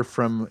heavy hitter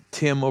from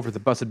Tim over the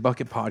Busted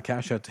Bucket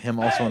podcast. Shout out to him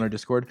also on our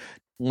Discord.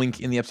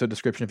 Link in the episode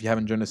description if you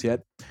haven't joined us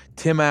yet.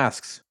 Tim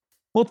asks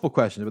multiple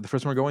questions, but the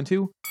first one we're going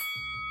to: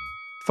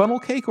 funnel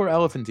cake or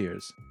elephant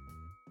ears?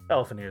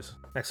 Elephant ears.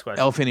 Next question.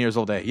 Elephant ears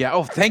all day. Yeah.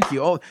 Oh, thank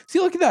you. Oh, see,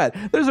 look at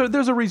that.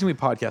 There's a reason we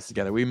podcast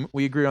together.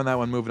 We agree on that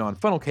one. Moving on.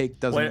 Funnel cake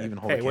doesn't even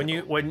hold. Hey, when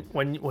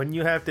you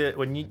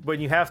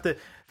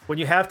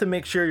have to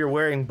make sure you're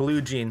wearing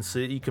blue jeans so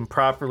that you can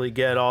properly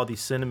get all the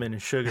cinnamon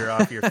and sugar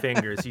off your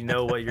fingers, you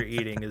know what you're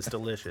eating is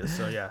delicious.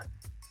 So yeah,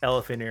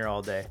 elephant ear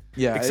all day.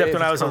 Yeah. Except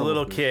when I was a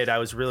little kid, I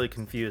was really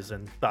confused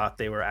and thought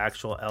they were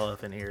actual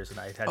elephant ears, and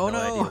I had no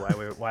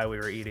idea why we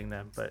were eating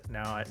them. But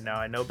now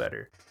I know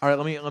better. All right,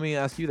 let me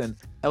ask you then: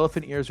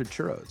 elephant ears or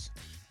churros?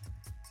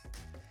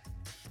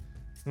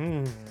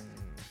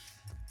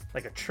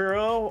 Like a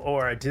churro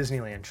or a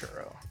Disneyland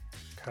churro?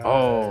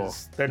 Oh,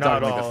 they're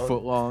not all like a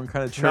foot long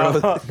kind of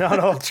churros. Not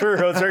all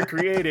churros are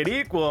created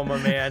equal, my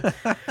man.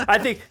 I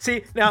think.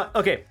 See now,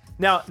 okay.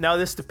 Now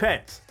this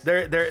depends.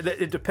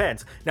 It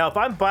depends. Now, if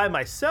I'm by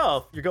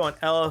myself, you're going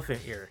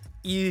elephant ear,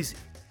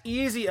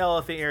 easy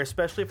elephant ear,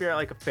 especially if you're at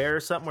like a fair or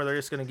something where they're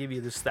just gonna give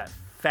you just that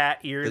fat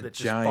ear The that's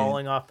giant- just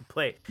falling off the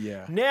plate.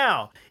 Yeah.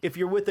 Now, if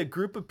you're with a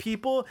group of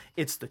people,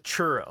 it's the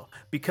churro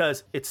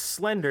because it's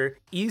slender,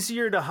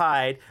 easier to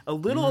hide, a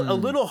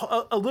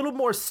little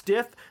more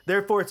stiff.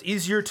 Therefore, it's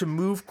easier to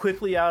move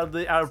quickly out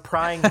of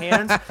prying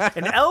hands.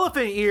 An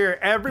elephant ear,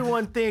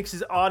 everyone thinks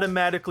is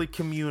automatically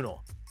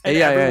communal. And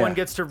everyone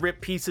gets to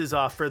rip pieces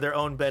off for their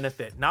own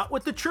benefit. Not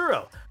with the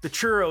churro. The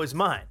churro is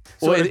mine.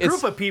 So Well, in a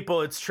group of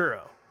people, it's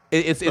churro.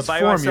 It's by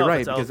form. myself, You're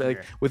right it's because elephant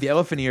like ear. with the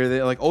elephant ear,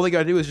 they like all they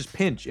gotta do is just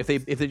pinch. If they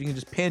can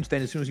just pinch,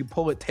 then as soon as you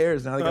pull it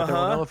tears. Now they got their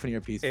own elephant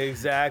ear piece.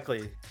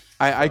 Exactly.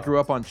 I grew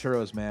up on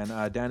churros, man.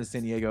 Down in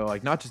San Diego,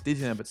 like not just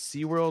Disneyland, but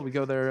SeaWorld. We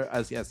go there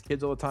as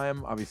kids all the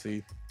time.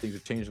 Obviously, things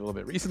have changed a little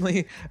bit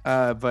recently.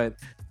 But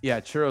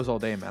yeah, churros all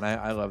day, man.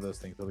 I love those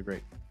things. Those are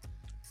great.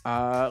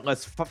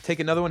 Let's take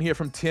another one here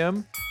from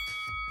Tim.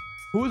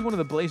 Who is one of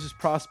the Blazers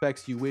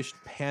prospects you wished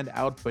panned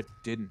out but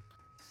didn't?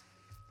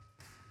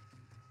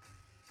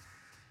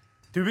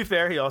 To be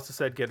fair, he also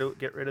said get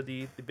rid of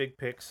the big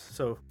picks,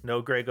 so no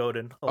Greg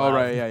Oden. Oh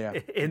right, yeah.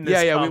 In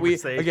this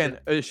conversation. We again,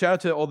 shout out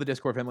to all the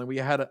Discord family. We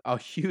had a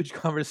huge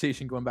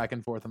conversation going back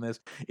and forth on this.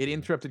 It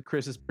interrupted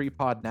Chris's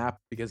pre-pod nap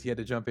because he had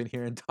to jump in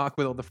here and talk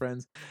with all the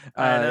friends.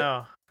 I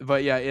know.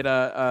 But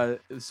yeah,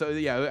 so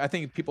yeah, I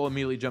think people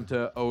immediately jump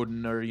to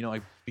Odin or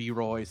like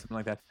B-Roy, something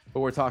like that.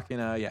 But we're talking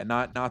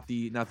not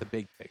the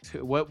big picks.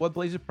 What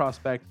Blazers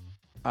prospect,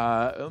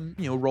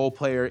 role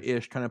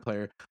player-ish kind of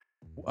player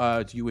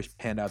do you wish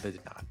panned out that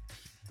did not?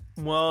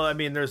 Well, I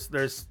mean,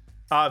 there's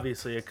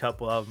obviously a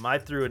couple of them. I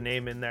threw a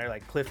name in there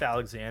like Cliff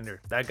Alexander.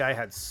 That guy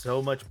had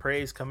so much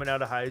praise coming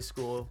out of high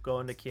school,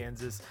 going to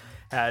Kansas,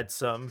 had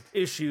some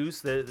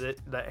issues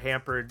that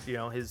hampered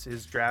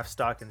his draft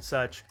stock and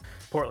such.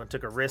 Portland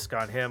took a risk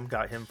on him,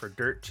 got him for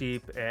dirt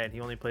cheap, and he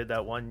only played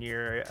that 1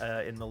 year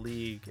in the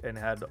league and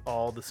had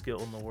all the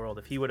skill in the world.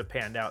 If he would have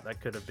panned out,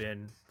 that could have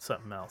been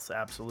something else.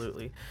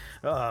 Absolutely.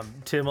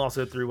 Tim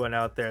also threw one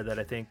out there that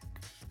I think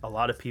a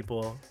lot of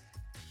people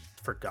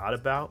forgot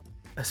about,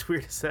 as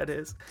weird as that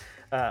is.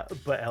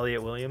 But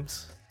Elliot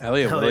Williams.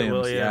 Elliot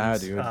Williams, yeah,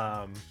 dude.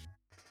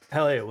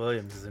 Elliot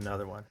Williams is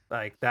another one.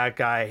 Like that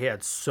guy, he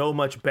had so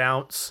much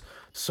bounce,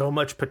 so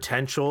much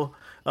potential.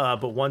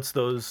 But once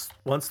those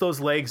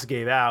legs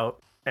gave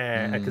out,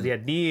 and because he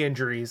had knee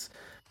injuries,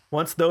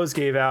 once those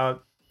gave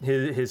out,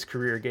 his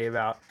career gave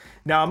out.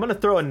 Now I'm gonna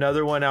throw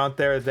another one out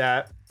there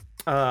that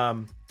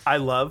I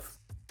love.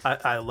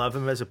 I love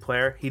him as a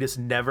player. He just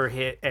never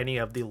hit any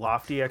of the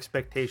lofty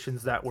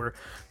expectations that were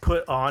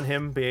put on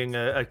him being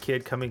a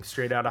kid coming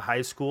straight out of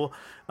high school.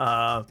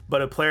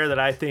 But a player that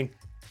I think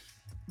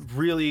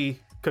really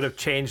could have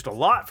changed a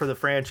lot for the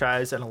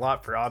franchise and a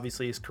lot for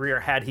obviously his career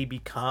had he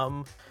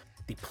become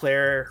the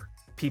player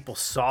people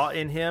saw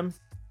in him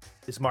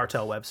is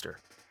Martell Webster.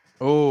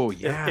 Oh,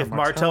 yeah. If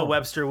Martell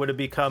Webster would have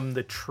become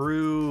the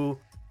true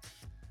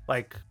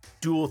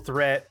dual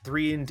threat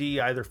 3-and-D,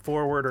 either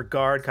forward or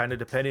guard, kind of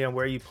depending on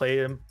where you play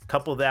him.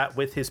 Couple that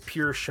with his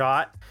pure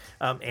shot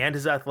and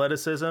his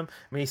athleticism. I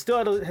mean, he still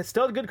had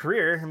a good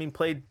career. I mean,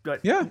 played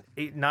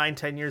 8, 9,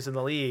 10 years in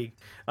the league.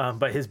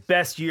 But his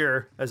best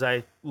year, as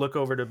I look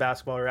over to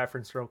Basketball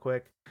Reference real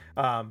quick,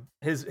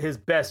 his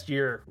best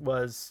year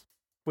was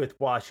with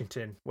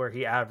Washington, where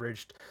he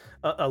averaged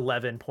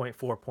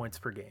 11.4 points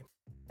per game,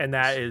 and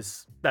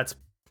that's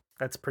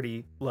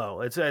pretty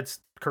low. It's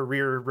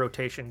career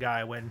rotation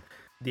guy when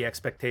the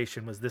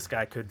expectation was this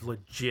guy could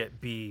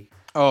legit be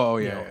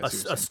a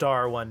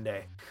star one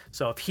day.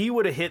 So if he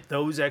would have hit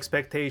those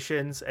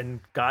expectations and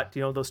got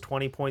those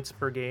 20 points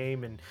per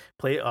game and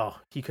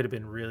he could have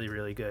been really,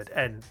 really good.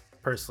 And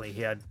personally, he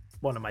had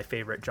one of my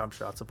favorite jump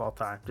shots of all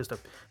time, just a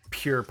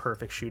pure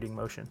perfect shooting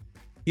motion.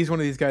 He's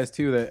one of these guys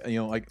too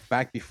that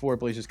back before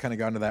Blazers kind of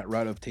got into that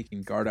route of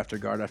taking guard after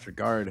guard after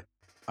guard.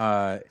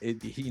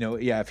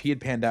 If he had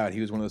panned out,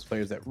 he was one of those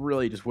players that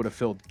really just would have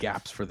filled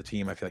gaps for the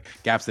team. I feel like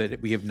gaps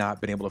that we have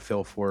not been able to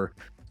fill for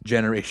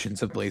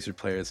generations of Blazer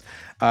players.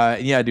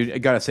 Dude, I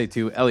gotta say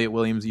too, Elliot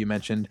Williams, you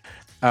mentioned,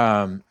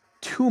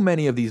 too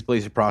many of these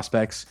Blazer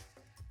prospects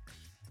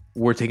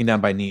were taken down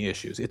by knee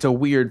issues. It's a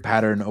weird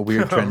pattern, a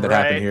weird trend that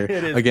happened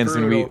here. Against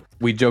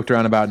we joked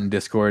around about in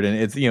Discord, and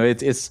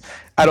it's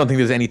I don't think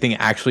there's anything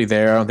actually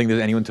there. I don't think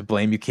there's anyone to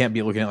blame. You can't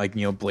be looking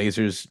at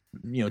Blazers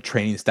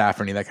training staff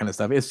or any of that kind of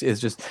stuff. It's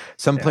just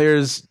some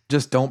players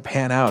just don't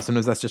pan out.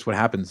 Sometimes that's just what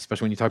happens,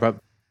 especially when you talk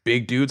about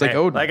big dudes like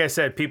Odin. Like I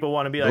said, people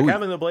want to be like,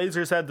 haven't the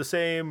Blazers had the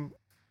same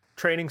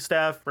training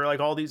staff for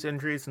all these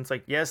injuries? And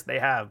it's yes, they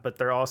have, but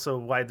they're also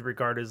widely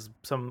regarded as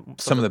some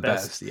of the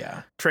best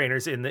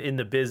trainers in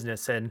the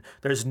business. And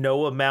there's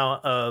no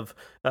amount of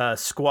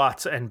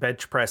squats and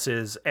bench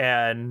presses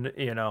and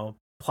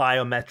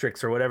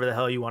plyometrics or whatever the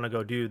hell you want to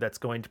go do that's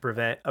going to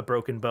prevent a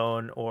broken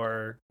bone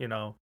or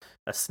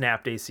a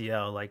snapped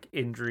ACL.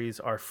 Injuries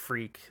are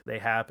freak, they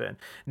happen.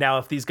 Now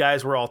if these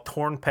guys were all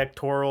torn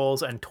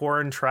pectorals and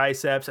torn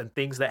triceps and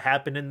things that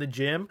happen in the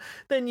gym,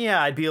 then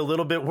I'd be a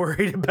little bit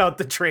worried about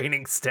the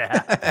training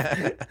staff.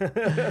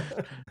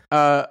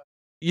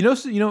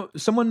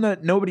 Someone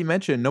that nobody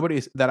mentioned,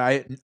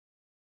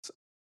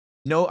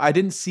 No, I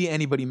didn't see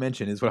anybody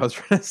mention is what I was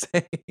trying to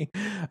say.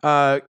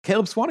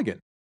 Caleb Swanigan.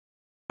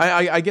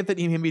 I get that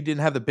Emi didn't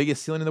have the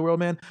biggest ceiling in the world,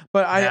 man,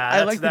 but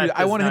I like the dude.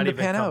 I wanted him to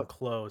pan out.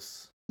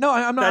 Close. No,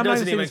 I'm not. That I'm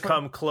doesn't not even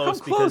come close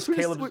come close. because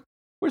Caleb.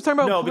 We're just talking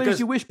about No, players because-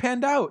 you wish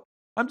panned out.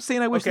 I'm just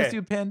saying I wish this Okay.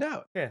 dude panned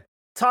out. Yeah.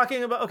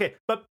 Talking about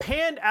but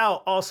panned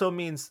out also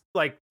means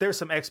like there's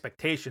some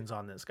expectations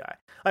on this guy.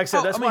 Like I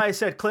said, that's why I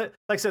said Cliff.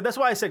 Like I said, that's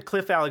why I said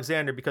Cliff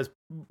Alexander, because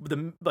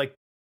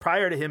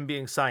prior to him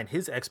being signed,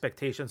 his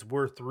expectations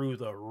were through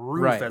the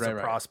roof as a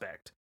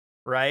prospect,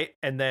 right?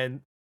 And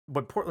then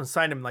when Portland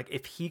signed him, like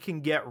if he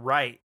can get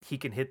right, he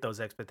can hit those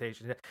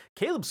expectations.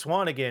 Caleb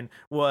Swanigan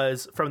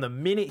was, from the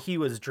minute he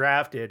was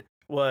drafted,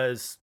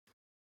 was.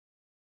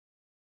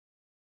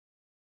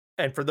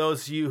 And for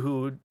those of you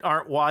who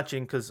aren't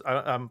watching, because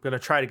I'm going to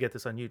try to get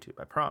this on YouTube,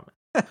 I promise.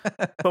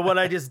 But what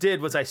I just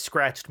did was I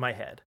scratched my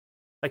head.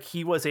 Like,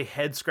 he was a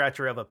head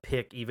scratcher of a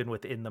pick even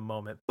within the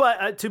moment.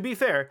 But to be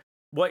fair,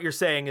 what you're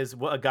saying is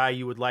a guy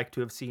you would like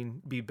to have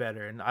seen be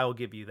better, and I will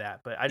give you that.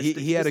 But I just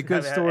he had a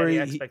good story.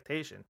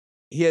 Expectation.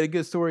 He had a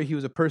good story. He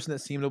was a person that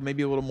seemed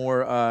maybe a little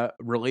more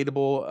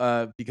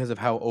relatable because of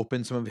how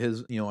open some of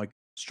his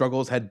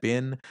struggles had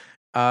been.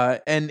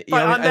 And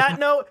but on that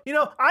note,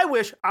 I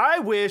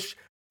wish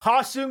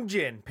Ha-Sung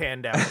Jin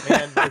panned out,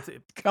 man.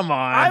 Come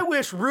on. I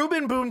wish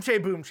Ruben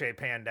Boomche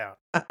panned out.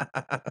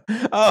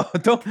 Oh,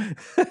 don't.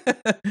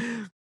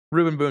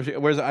 Ruben Boomche.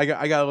 Where's I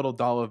got a little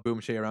doll of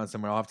Boomche around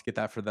somewhere. I'll have to get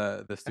that for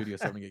the studio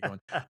so we can get going.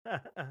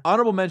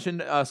 Honorable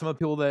mention, some of the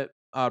people that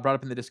brought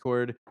up in the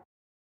Discord.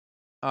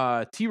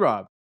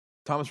 T-Rob,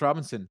 Thomas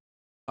Robinson.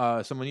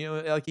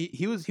 Someone, like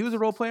he was a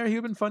role player. He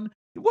would have been fun.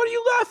 What are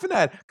you laughing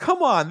at?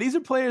 Come on. These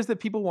are players that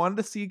people wanted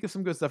to see, get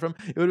some good stuff from.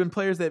 It would have been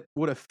players that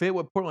would have fit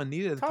what Portland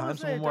needed at the time.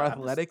 Some more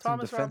athletic, some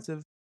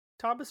defensive.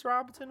 Thomas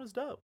Robinson was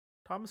dope.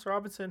 Thomas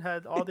Robinson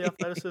had all the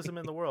athleticism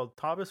in the world.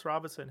 Thomas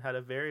Robinson had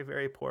a very,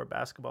 very poor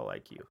basketball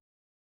IQ.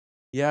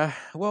 Yeah,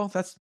 well,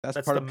 that's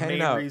part of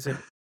panning out.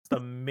 The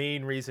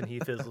main reason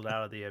he fizzled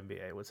out of the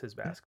NBA was his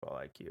basketball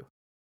IQ.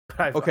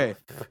 Okay,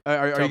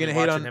 are you gonna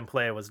hate on him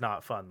play? Was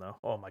not fun though.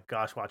 Oh my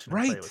gosh, watching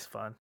him play was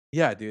fun.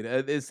 Yeah, dude,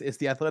 it's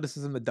the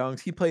athleticism, the dunks.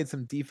 He played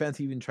some defense.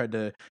 He even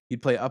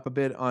he'd play up a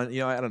bit on.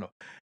 I don't know.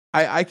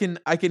 I can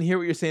hear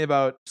what you're saying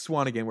about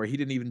Swanigan, where he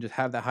didn't even just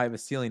have that high of a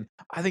ceiling.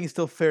 I think it's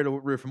still fair to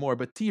root for more.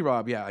 But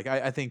T-Rob, yeah, like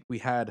I think we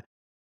had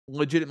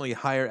legitimately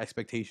higher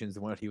expectations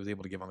than what he was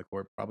able to give on the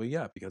court. Probably,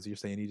 yeah, because you're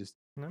saying he just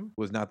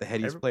was not the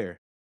headiest player.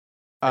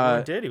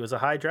 Everyone did. He was a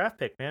high draft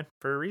pick, man,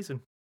 for a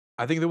reason.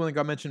 I think the one that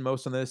got mentioned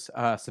most on this,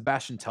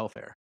 Sebastian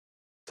Telfair,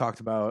 talked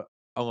about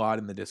a lot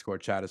in the Discord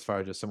chat as far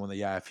as just someone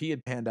that, if he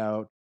had panned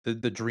out,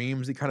 the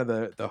dreams,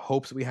 the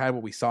hopes that we had,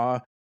 what we saw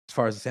as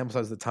far as the sample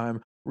size at the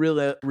time,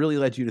 really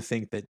led you to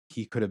think that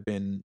he could have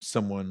been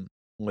someone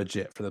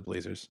legit for the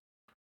Blazers.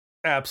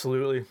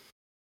 Absolutely.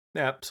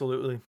 I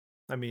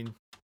mean,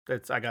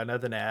 I got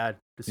nothing to add.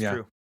 It's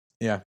true.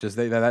 Yeah, just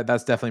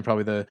that's definitely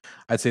probably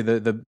I'd say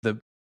the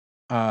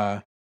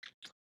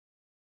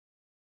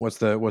what's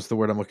the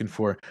word I'm looking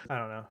for? I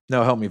don't know.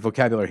 No, help me.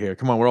 Vocabulary here.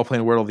 Come on, we're all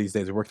playing Wordle these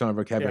days. We're working on our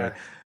vocabulary.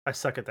 Yeah, I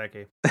suck at that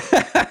game.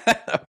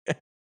 Okay.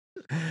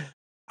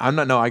 I'm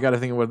not. No, I got to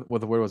think of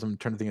what the word was. I'm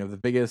trying to think of the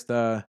biggest.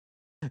 The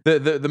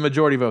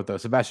majority vote though.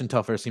 Sebastian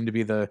Telfair seemed to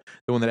be the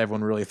one that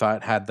everyone really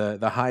thought had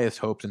the highest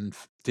hopes and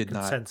did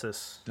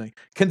Consensus.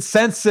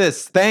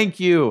 Consensus. Thank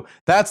you.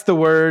 That's the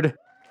word.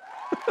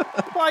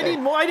 Well,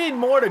 I need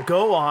more to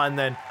go on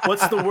than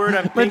what's the word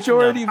I'm thinking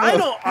majority of.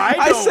 vote.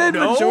 I said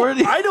know.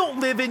 Majority. I don't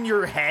live in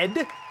your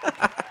head.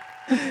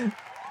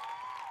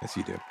 Yes,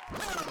 you do.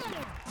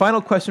 Final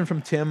question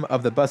from Tim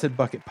of the Busted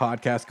Bucket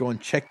podcast. Go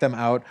and check them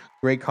out.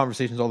 Great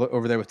conversations all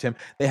over there with Tim.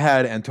 They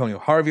had Antonio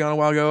Harvey on a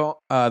while ago.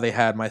 They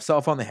had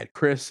myself on. They had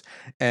Chris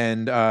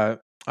and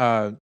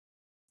Travis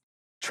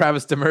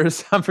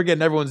Demers. I'm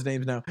forgetting everyone's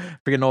names now.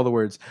 Forgetting all the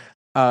words.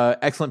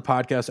 Excellent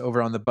podcast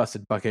over on the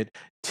Busted Bucket.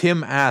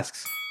 Tim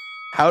asks,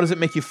 how does it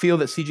make you feel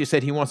that CJ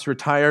said he wants to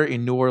retire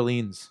in New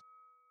Orleans?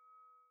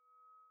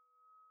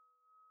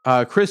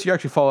 Chris, you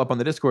actually follow up on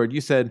the Discord. You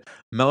said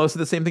Melo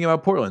said the same thing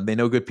about Portland. They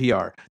know good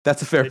PR.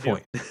 That's a fair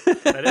point.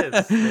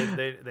 That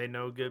is. They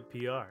know good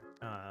PR.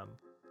 I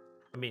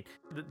mean,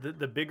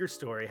 the bigger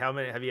story.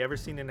 Have you ever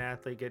seen an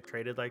athlete get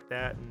traded like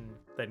that and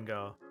then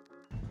go,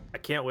 I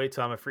can't wait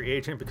till I'm a free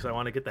agent because I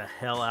want to get the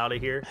hell out of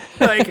here?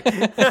 Like,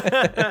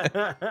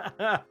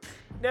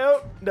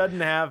 nope, doesn't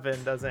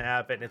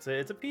happen. It's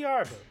a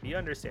PR vote. You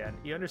understand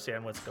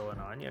what's going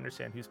on. You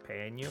understand who's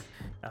paying you.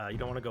 You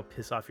don't want to go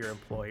piss off your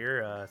employer,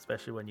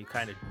 especially when you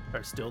kind of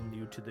are still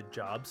new to the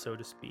job, so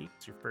to speak.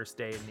 It's your first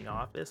day in the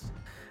office.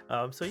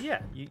 So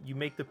yeah, you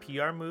make the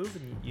PR move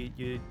and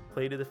you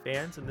play to the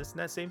fans and this and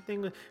that. Same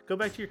thing. Go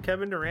back to your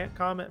Kevin Durant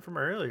comment from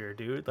earlier,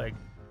 dude. Like,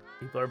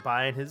 people are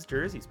buying his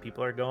jerseys.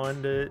 People are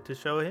going to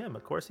show him.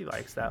 Of course he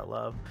likes that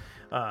love.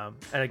 And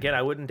again,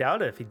 I wouldn't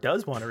doubt it if he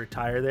does want to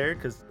retire there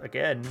because,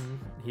 again,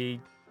 he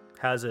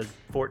has a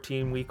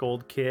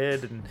 14-week-old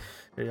kid and,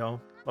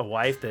 a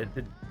wife that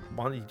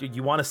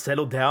you want to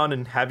settle down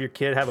and have your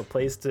kid have a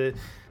place to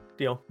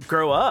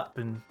grow up.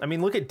 And I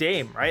mean, look at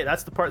Dame, right?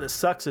 That's the part that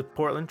sucks if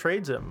Portland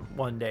trades him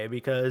one day,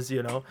 because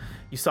you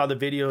saw the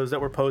videos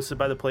that were posted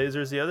by the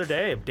Blazers the other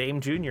day of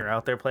Dame Jr.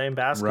 out there playing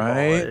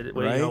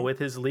basketball, with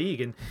his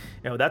league. And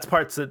that's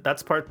parts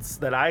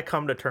that I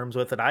come to terms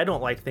with that I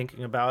don't like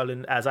thinking about.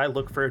 And as I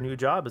look for a new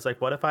job, it's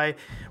like, what if I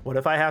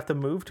have to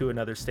move to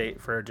another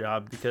state for a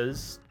job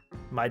because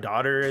my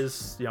daughter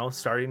is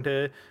starting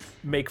to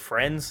make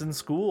friends in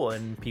school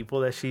and people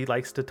that she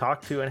likes to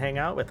talk to and hang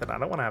out with, and I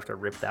don't want to have to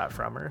rip that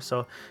from her.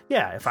 So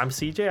yeah, if I'm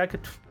CJ,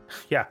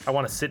 I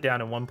want to sit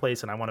down in one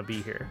place and I want to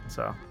be here.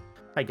 So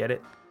I get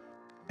it.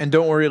 And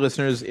don't worry,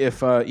 listeners,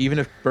 if even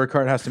if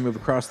Burkhardt has to move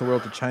across the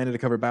world to China to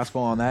cover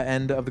basketball on that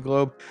end of the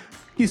globe,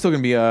 he's still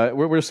gonna be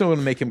we're still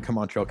gonna make him come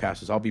on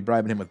Trailcasters. I'll be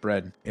bribing him with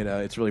bread.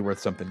 It's really worth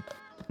something.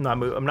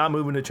 I'm not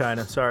moving to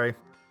China. Sorry.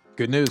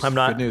 Good news. I'm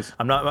not. Good news.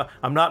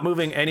 I'm not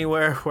moving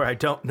anywhere where I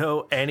don't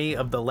know any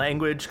of the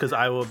language, because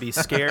I will be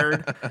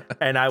scared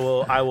and I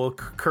will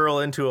curl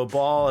into a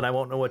ball and I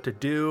won't know what to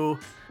do.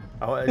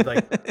 If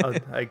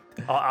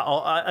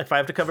I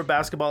have to cover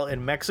basketball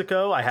in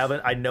Mexico,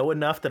 I know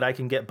enough that I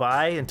can get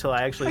by until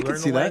I actually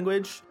learn the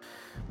language.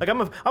 Like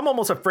I'm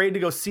almost afraid to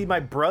go see my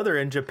brother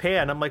in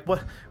Japan. I'm like,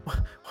 what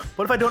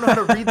if I don't know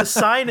how to read the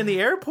sign in the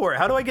airport?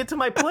 How do I get to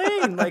my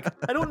plane? Like,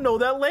 I don't know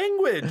that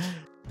language.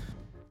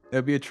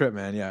 It'd be a trip,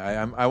 man.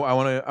 Yeah, I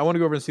want to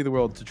go over and see the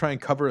world to try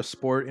and cover a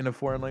sport in a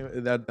foreign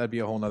language. That'd be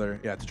a whole nother.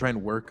 Yeah, to try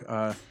and work.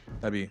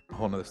 That'd be a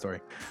whole nother story.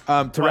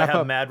 To wrap I have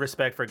up, mad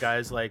respect for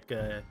guys like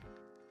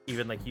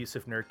even like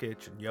Yusuf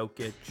Nurkic and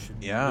Jokic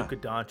and Luka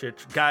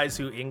Doncic, guys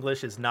who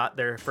English is not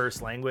their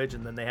first language,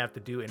 and then they have to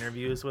do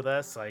interviews with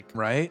us, like,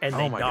 right? And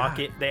they knock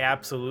it. They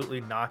absolutely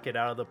knock it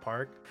out of the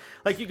park.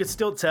 Like, you could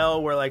still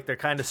tell where like they're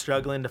kind of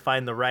struggling to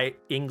find the right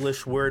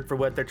English word for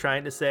what they're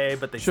trying to say,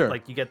 but they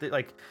like you get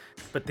the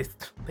but they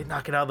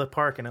knock it out of the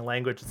park in a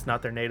language that's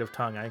not their native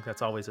tongue. I think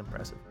that's always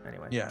impressive.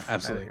 Anyway. Yeah,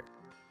 absolutely.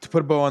 To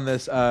put a bow on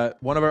this,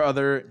 one of our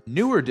other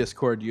newer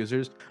Discord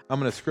users, I'm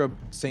gonna scrub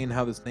saying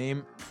how this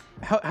name.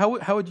 How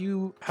would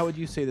you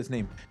say this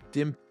name?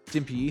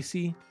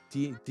 Dimpyisi,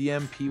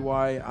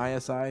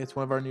 DMPYISI. It's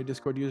one of our new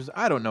Discord users.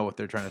 I don't know what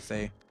they're trying to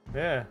say.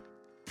 Yeah.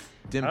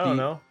 I don't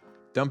know.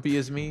 Dumpy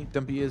is me.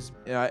 Dumpy is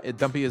I.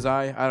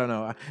 I don't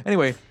know.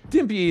 Anyway,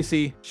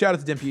 Dimpyisi. Shout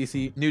out to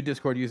Dimpyisi, new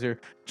Discord user.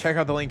 Check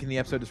out the link in the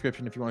episode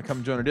description if you want to come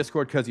and join our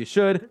Discord, because you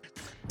should.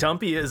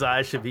 Dumpy is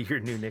I should be your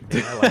new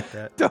nickname. I like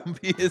that.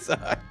 Dumpy is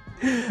I.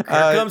 Here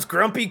comes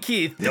Grumpy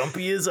Keith.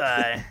 Dumpy is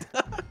I.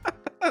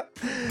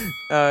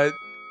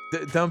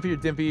 Dumpy or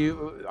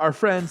Dimpy, our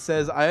friend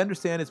says, I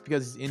understand it's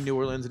because he's in New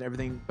Orleans and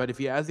everything, but if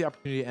he has the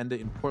opportunity to end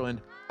it in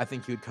Portland, I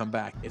think he would come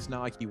back. It's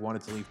not like he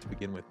wanted to leave to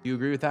begin with. Do you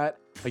agree with that?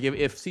 Like,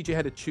 if CJ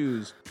had to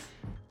choose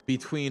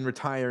between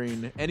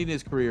retiring, ending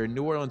his career in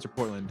New Orleans or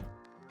Portland,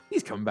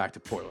 he's coming back to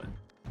Portland.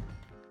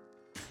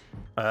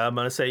 I'm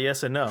going to say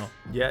yes and no.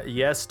 Yeah,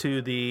 yes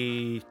to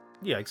the...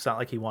 Yeah, it's not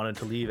like he wanted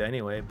to leave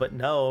anyway, but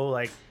no,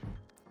 like,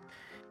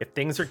 if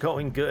things are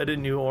going good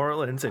in New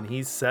Orleans and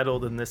he's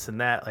settled in this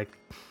and that, like...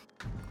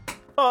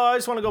 Oh, I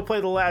just want to go play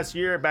the last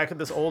year back at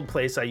this old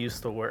place I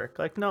used to work.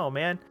 Like, no,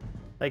 man.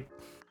 Like,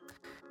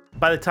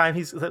 by the time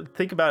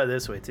think about it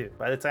this way too.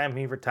 By the time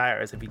he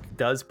retires, if he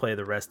does play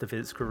the rest of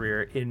his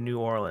career in New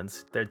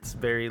Orleans, it's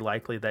very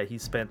likely that he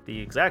spent the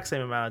exact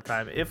same amount of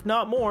time, if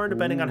not more,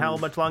 depending on how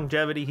much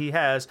longevity he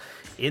has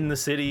in the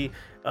city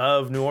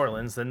of New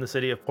Orleans than the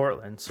city of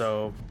Portland.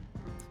 So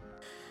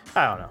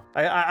I don't know.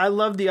 I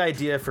love the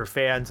idea for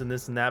fans and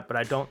this and that, but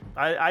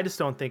I just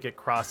don't think it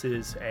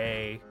crosses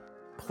a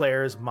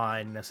player's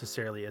mind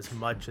necessarily as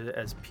much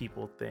as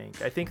people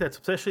think. I think that's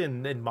especially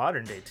in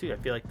modern day too. I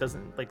feel like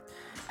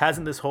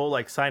hasn't this whole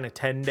like sign a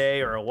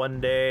 10-day or a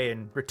 1-day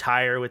and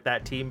retire with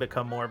that team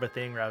become more of a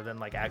thing rather than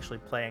like actually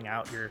playing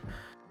out your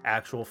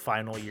actual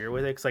final year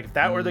with it? Because like if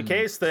that were the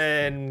case,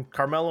 then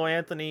Carmelo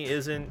Anthony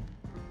isn't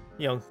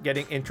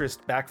getting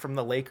interest back from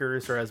the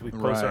Lakers, or as we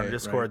posted on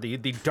Discord, the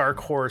dark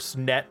horse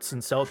Nets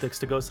and Celtics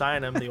to go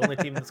sign him. The only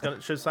team that's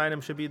should sign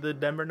him should be the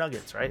Denver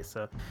Nuggets, right?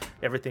 So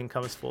everything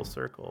comes full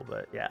circle.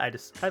 But yeah, I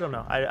don't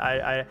know.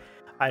 I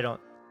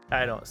don't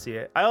see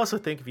it. I also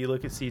think if you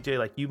look at CJ,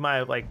 like you might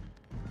have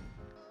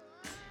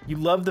you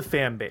love the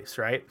fan base,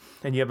 right?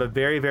 And you have a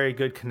very, very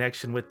good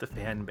connection with the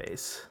fan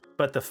base.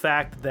 But the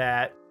fact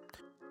that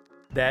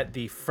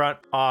the front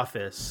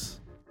office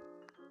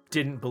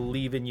didn't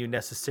believe in you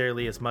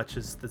necessarily as much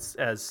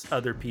as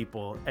other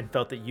people and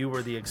felt that you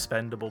were the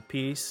expendable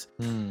piece.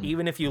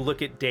 Even if you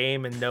look at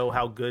Dame and know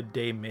how good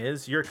Dame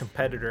is, you're a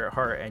competitor at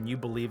heart and you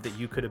believe that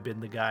you could have been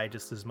the guy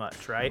just as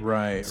much, right?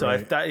 Right. So I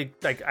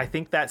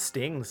think that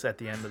stings at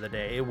the end of the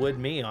day. It would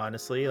me,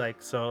 honestly.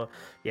 So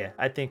yeah,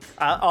 I think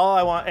all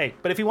I want. Hey,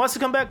 but if he wants to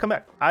come back, come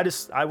back. I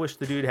wish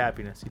the dude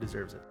happiness. He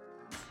deserves it.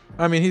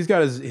 I mean, he's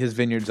got his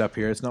vineyards up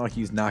here. It's not like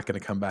he's not going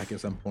to come back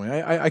at some point.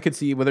 I could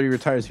see whether he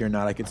retires here or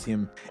not. I could see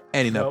him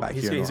ending up back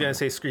here. He's going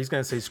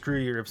to say screw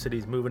Europe City.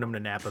 He's moving him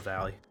to Napa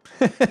Valley.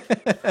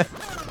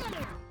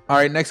 All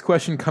right, next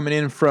question coming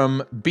in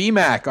from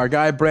BMac, our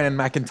guy Brandon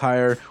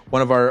McIntyre,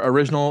 one of our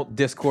original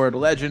Discord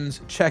legends.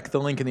 Check the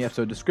link in the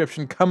episode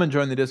description. Come and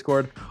join the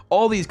Discord.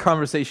 All these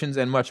conversations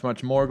and much,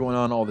 much more going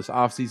on all this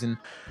offseason.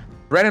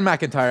 Brandon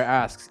McIntyre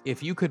asks,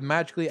 if you could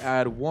magically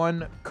add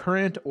one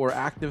current or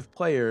active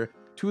player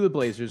to the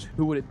Blazers,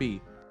 who would it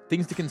be?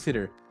 Things to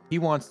consider. He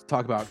wants to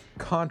talk about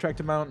contract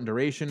amount and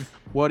duration,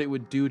 what it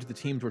would do to the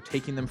teams we're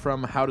taking them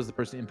from, how does the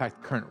person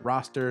impact the current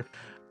roster,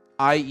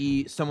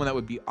 i.e. someone that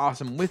would be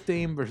awesome with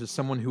Dame versus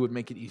someone who would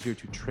make it easier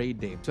to trade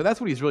Dame. So that's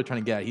what he's really trying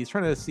to get at. He's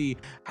trying to see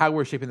how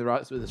we're shaping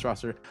this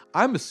roster.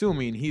 I'm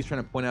assuming he's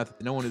trying to point out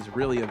that no one is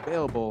really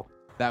available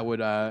that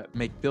would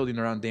make building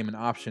around Dame an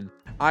option.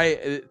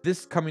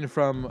 This coming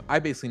from, I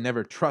basically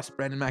never trust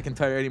Brandon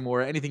McIntyre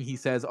anymore. Anything he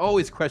says,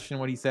 always question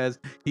what he says.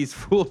 He's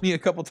fooled me a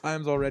couple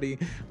times already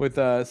with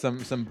some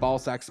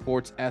Ballsack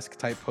Sports-esque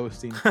type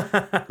posting.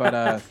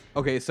 But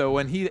okay, so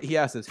when he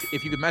asked this,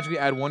 if you could magically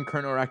add one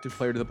current or active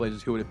player to the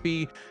Blazers, who would it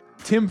be?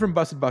 Tim from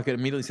Busted Bucket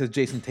immediately says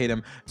Jason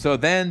Tatum. So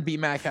then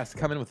B-Mac has to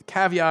come in with a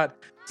caveat.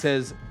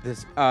 Says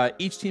this: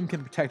 each team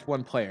can protect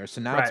one player.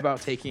 So now it's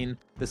about taking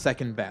the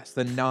second best,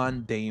 the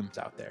non-Dames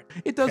out there.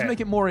 It does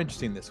make it more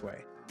interesting this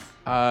way.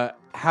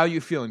 How you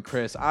feeling,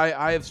 Chris?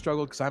 I have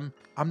struggled because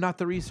I'm not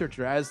the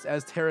researcher.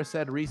 As Tara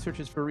said, research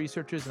is for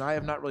researchers, and I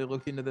have not really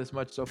looked into this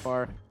much so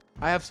far.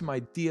 I have some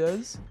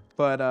ideas,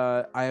 but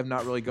I have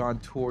not really gone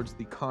towards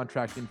the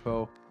contract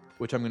info,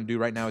 which I'm going to do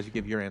right now as you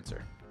give your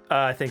answer.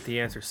 I think the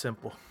answer's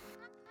simple.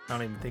 I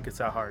don't even think it's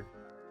that hard.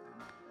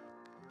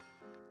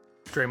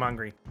 Draymond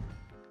Green.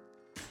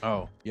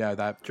 Oh, yeah,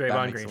 that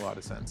makes a lot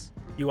of sense.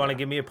 You want to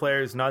give me a player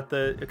who's not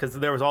because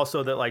there was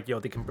also that, like,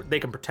 they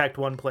can protect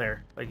one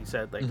player, like you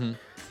said, like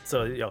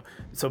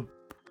so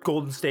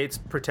Golden State's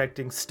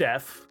protecting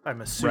Steph,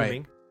 I'm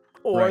assuming.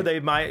 Or they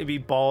might be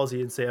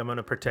ballsy and say, I'm going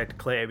to protect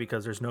Clay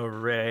because there's no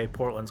way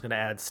Portland's going to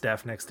add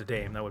Steph next to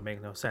Dame. That would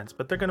make no sense.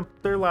 But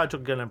they're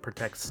logically going to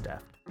protect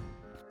Steph.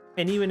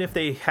 And even if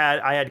I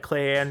had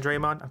Clay and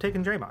Draymond, I'm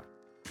taking Draymond.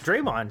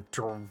 Draymond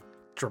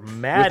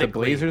dramatically with the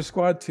Blazers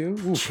squad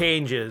too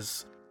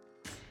changes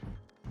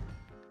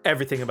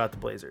everything about the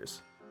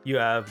Blazers. You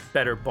have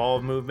better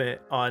ball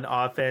movement on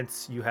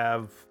offense. You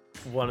have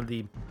one of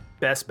the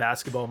best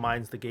basketball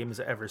minds the game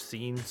has ever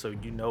seen, so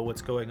you know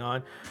what's going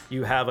on.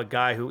 You have a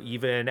guy who,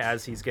 even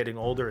as he's getting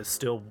older, is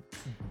still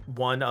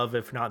one of,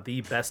 if not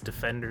the best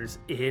defenders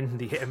in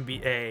the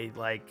NBA.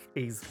 Like,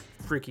 he's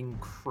freaking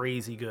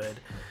crazy good.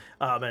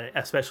 And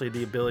especially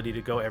the ability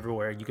to go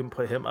everywhere. You can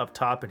put him up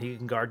top and he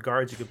can guard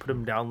guards. You can put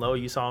him down low.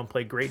 You saw him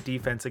play great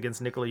defense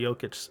against Nikola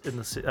Jokic in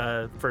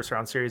the first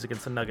round series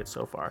against the Nuggets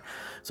so far.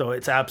 So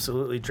it's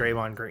absolutely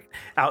Draymond Green.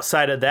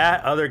 Outside of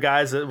that, other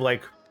guys that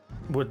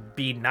would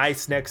be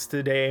nice next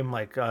to Dame,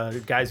 like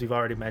guys we've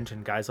already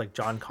mentioned, guys like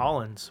John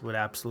Collins would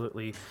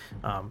absolutely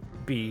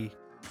be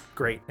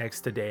great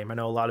next to Dame. I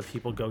know a lot of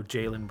people go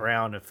Jaylen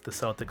Brown if the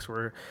Celtics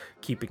were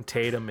keeping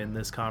Tatum in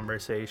this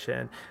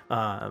conversation.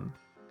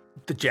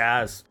 The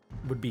Jazz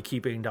would be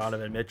keeping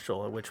Donovan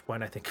Mitchell, at which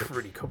point I think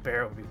Rudy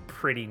Gobert would be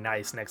pretty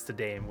nice next to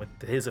Dame with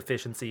his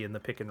efficiency in the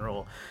pick and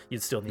roll.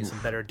 You'd still need some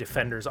better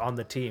defenders on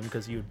the team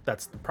because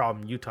that's the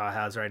problem Utah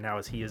has right now,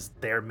 is he is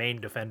their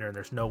main defender and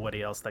there's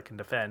nobody else that can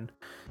defend.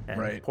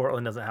 And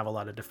Portland doesn't have a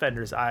lot of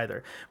defenders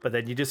either. But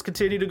then you just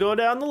continue to go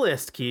down the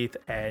list, Keith.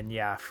 And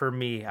yeah, for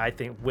me, I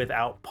think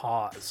without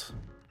pause,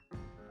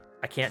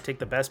 I can't take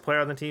the best player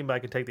on the team, but I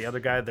can take the other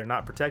guy they're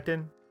not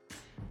protecting.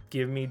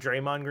 Give me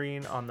Draymond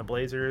Green on the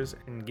Blazers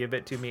and give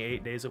it to me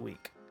 8 days a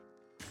week.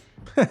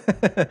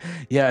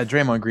 Yeah,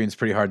 Draymond Green's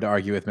pretty hard to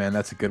argue with, man.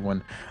 That's a good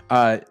one.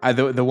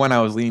 The one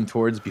I was leaning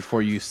towards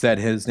before you said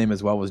his name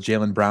as well was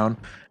Jaylen Brown.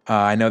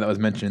 I know that was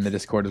mentioned in the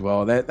Discord as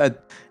well.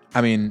 That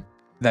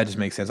just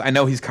makes sense. I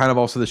know he's kind of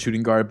also the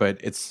shooting guard, but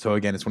it's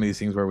one of these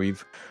things where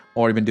we've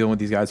already been dealing with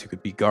these guys who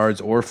could be guards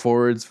or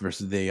forwards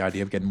versus the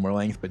idea of getting more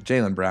length. But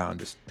Jaylen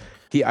Brown,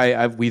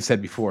 we've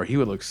said before, he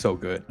would look so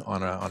good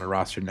on a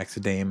roster next to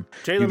Dame.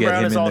 Jaylen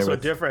Brown is also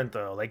different,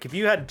 though. Like, if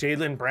you had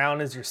Jaylen Brown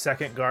as your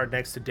second guard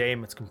next to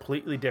Dame, it's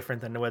completely different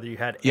than whether you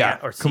had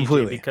Ant or CJ,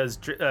 completely. Because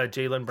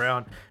Jaylen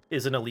Brown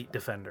is an elite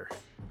defender.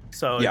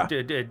 So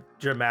it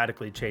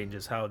dramatically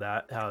changes how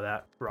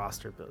that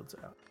roster builds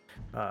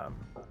out.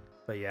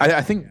 But yeah,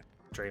 I think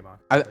Draymond.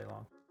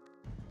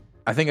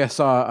 I think I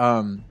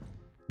saw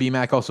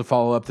BMac also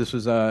follow up. This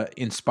was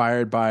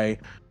inspired by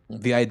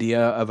the idea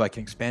of like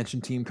an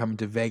expansion team coming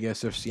to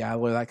Vegas or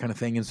Seattle or that kind of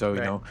thing, and so you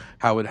know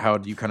how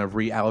do you kind of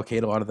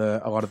reallocate a lot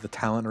of the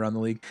talent around the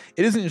league?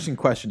 It is an interesting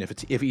question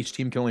if each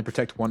team can only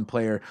protect one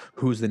player,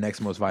 who's the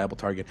next most viable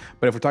target.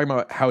 But if we're talking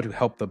about how to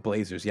help the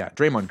Blazers,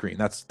 Draymond Green,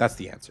 that's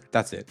the answer.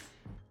 That's it.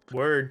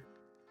 Word.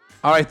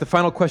 All right, the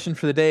final question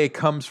for the day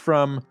comes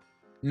from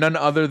none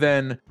other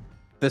than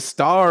the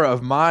star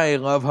of my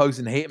Love, Hugs,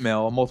 and Hate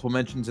Mail, multiple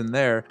mentions in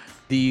there,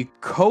 the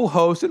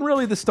co-host and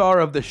really the star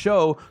of the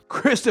show,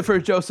 Christopher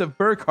Joseph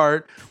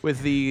Burkhart,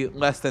 with the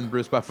less than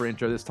Bruce Buffer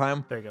intro this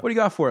time. There you go. What do you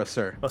got for us,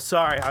 sir? Well,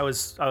 sorry, I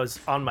was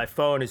on my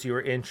phone as you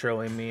were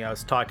introing me. I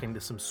was talking to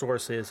some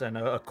sources, and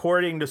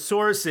according to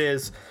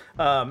sources,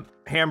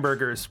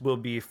 hamburgers will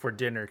be for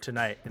dinner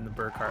tonight in the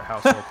Burkhart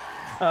household.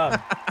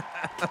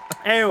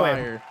 Anyway,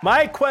 Fire.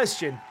 my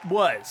question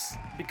was,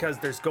 because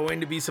there's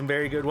going to be some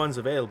very good ones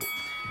available,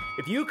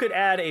 if you could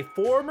add a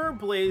former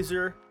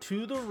Blazer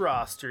to the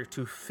roster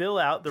to fill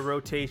out the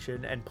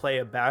rotation and play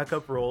a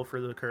backup role for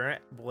the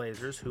current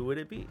Blazers, who would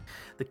it be?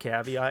 The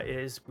caveat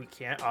is we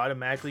can't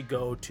automatically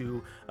go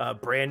to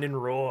Brandon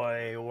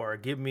Roy or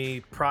give me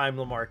prime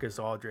LaMarcus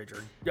Aldridge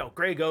or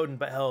Greg Oden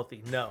but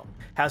healthy. No,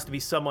 has to be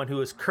someone who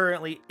is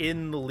currently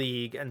in the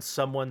league and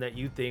someone that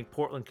you think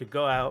Portland could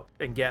go out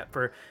and get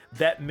for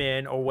vet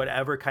min or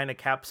whatever kind of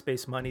cap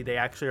space money they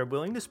actually are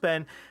willing to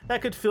spend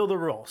that could fill the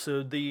role.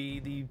 So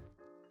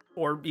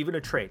or even a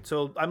trade.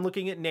 So I'm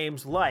looking at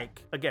names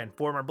like, again,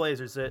 former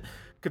Blazers that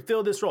could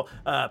fill this role.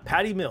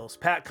 Patty Mills,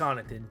 Pat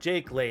Connaughton,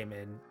 Jake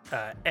Layman,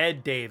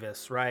 Ed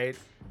Davis, right?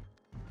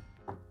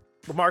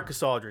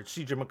 LaMarcus Aldridge,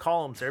 CJ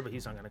McCollum's there, but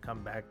he's not going to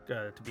come back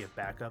to be a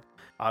backup.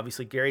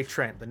 Obviously, Gary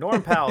Trent, the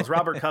Norm Powells,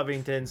 Robert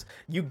Covingtons.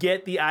 You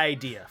get the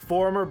idea.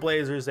 Former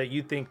Blazers that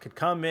you think could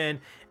come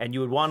in and you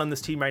would want on this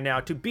team right now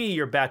to be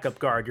your backup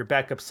guard, your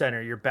backup center,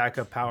 your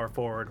backup power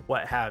forward,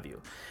 what have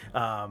you.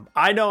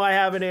 I know I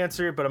have an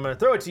answer, but I'm going to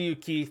throw it to you,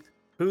 Keith.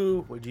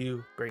 Who would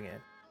you bring in?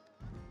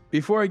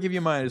 Before I give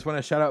you mine, I just want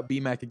to shout out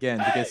BMAC again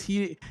because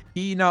he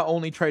not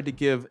only tried to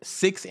give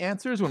 6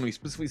 answers when we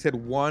specifically said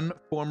one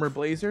former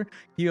Blazer,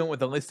 he went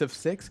with a list of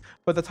 6,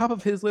 but the top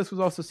of his list was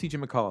also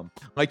CJ McCollum.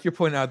 Like you're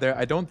pointing out there,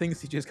 I don't think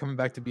CJ is coming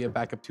back to be a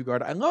backup 2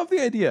 guard. I love the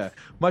idea,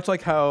 much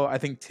like how I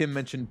think Tim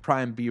mentioned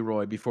Prime B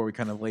Roy before we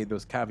kind of laid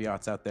those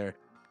caveats out there.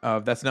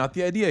 That's not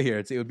the idea here.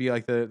 It would be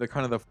like the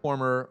kind of the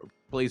former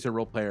Blazer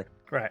role player.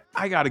 Right.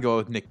 I got to go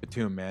with Nick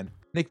Batum, man.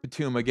 Nick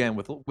Batum, again,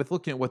 with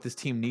looking at what this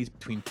team needs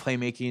between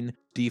playmaking,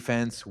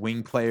 defense,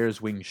 wing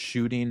players, wing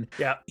shooting.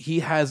 Yeah. He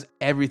has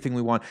everything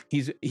we want.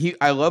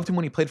 I loved him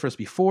when he played for us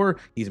before.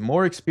 He's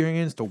more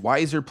experienced, a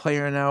wiser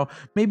player now,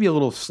 maybe a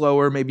little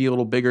slower, maybe a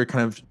little bigger,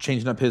 kind of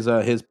changing up his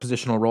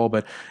positional role.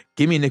 But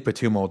give me Nick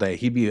Batum all day.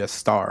 He'd be a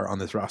star on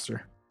this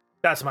roster.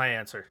 That's my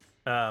answer.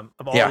 Of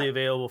all the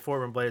available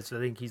former Blazers,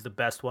 I think he's the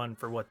best one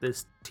for what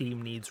this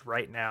team needs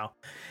right now.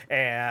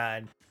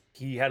 And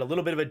he had a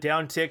little bit of a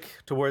downtick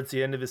towards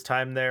the end of his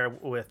time there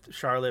with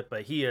Charlotte,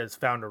 but he has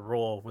found a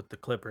role with the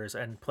Clippers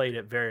and played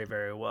it very,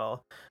 very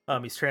well.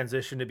 He's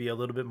transitioned to be a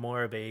little bit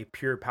more of a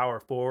pure power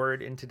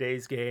forward in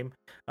today's game,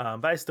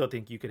 but I still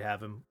think you could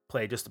have him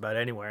play just about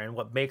anywhere. And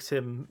what makes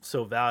him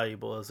so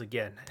valuable is,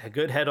 again, a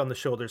good head on the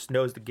shoulders,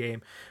 knows the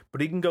game,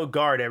 but he can go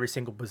guard every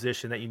single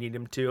position that you need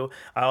him to.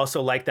 I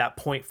also like that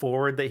point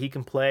forward that he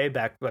can play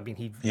back. I mean,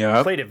 he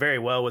played it very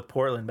well with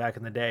Portland back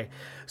in the day.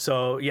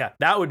 So yeah,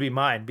 that would be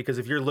mine, because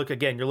if you're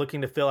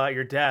looking to fill out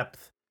your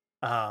depth.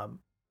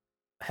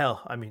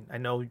 Hell, I mean, I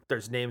know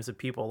there's names that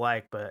people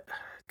like, but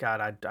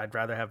God, I'd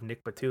rather have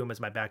Nick Batum as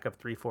my backup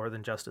 3-4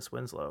 than Justice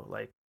Winslow.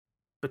 Like,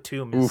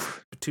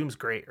 Batum's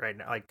great right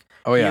now. Like,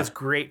 he is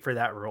great for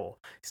that role.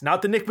 He's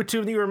not the Nick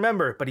Batum that you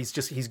remember, but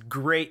he's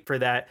great for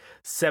that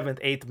 7th,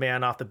 8th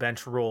man off the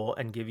bench role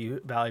and give you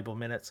valuable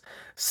minutes.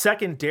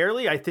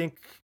 Secondarily, I think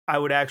I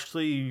would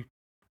actually,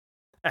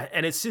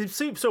 and it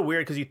seems so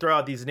weird because you throw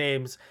out these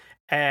names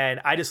and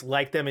I just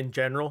like them in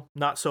general,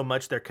 not so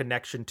much their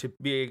connection to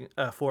being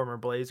former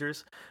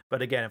Blazers.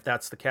 But again, if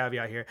that's the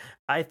caveat here,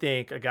 I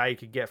think a guy you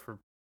could get for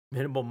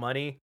minimal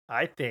money,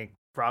 I think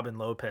Robin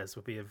Lopez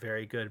would be a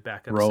very good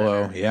backup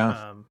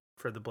center,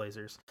 for the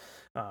Blazers.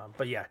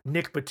 But yeah,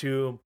 Nick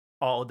Batum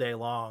all day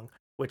long,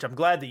 which I'm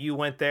glad that you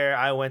went there.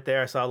 I went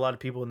there. I saw a lot of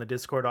people in the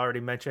Discord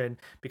already mention,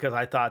 because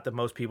I thought that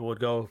most people would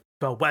go,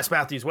 oh, Wes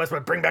Matthews,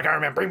 bring back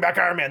Iron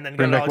Man, then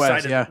get all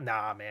excited. Wes,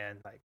 nah, man,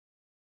 like,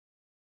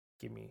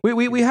 give me.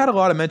 We had a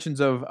lot of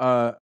mentions of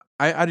I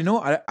don't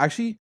know.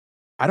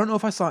 I don't know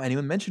if I saw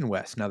anyone mention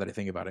Wes. Now that I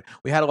think about it,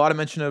 we had a lot of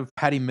mention of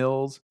Patty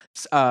Mills,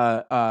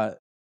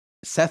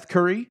 Seth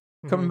Curry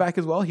coming back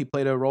as well. He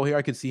played a role here.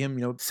 I could see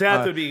him.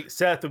 Seth would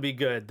be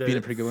good. Being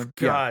a pretty good one.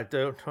 God,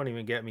 don't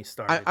even get me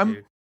started,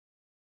 dude.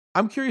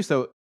 I'm curious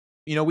though.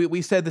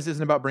 We said this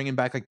isn't about bringing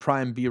back like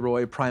Prime B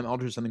Roy, Prime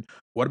Aldridge or something.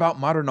 What about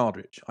Modern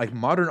Aldridge? Like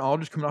Modern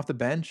Aldridge coming off the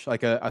bench,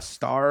 like a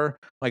star,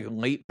 like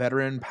late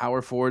veteran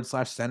power forward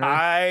 / center.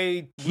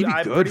 I'm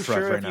good pretty for us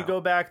sure right if now. you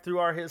go back through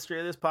our history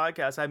of this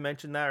podcast, I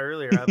mentioned that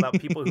earlier about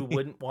people who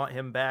wouldn't want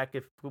him back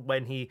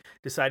when he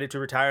decided to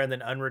retire and then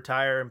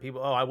unretire, and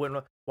people, I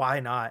wouldn't. Why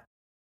not?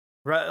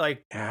 Right,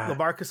 like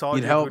LaMarcus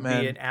Aldridge would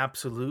be an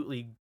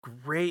absolutely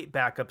great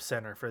backup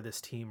center for this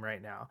team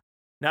right now.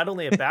 Not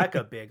only a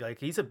backup big, like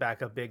he's a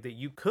backup big that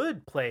you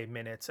could play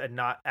minutes and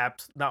not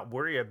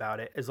worry about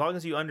it, as long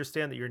as you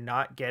understand that you're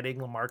not getting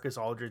LaMarcus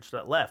Aldridge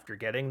that left. You're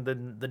getting the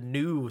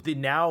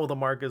now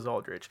LaMarcus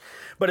Aldridge.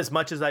 But as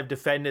much as I've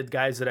defended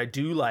guys that I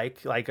do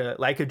like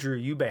a Drew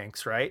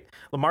Eubanks, right?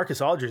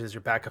 LaMarcus Aldridge as your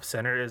backup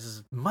center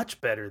is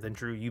much better than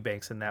Drew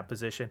Eubanks in that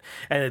position.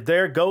 And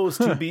there goes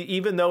to be,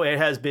 even though it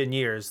has been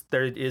years,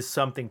 there is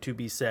something to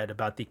be said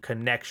about the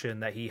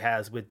connection that he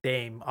has with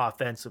Dame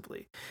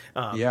offensively.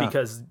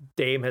 Because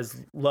Dame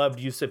has loved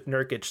Yusuf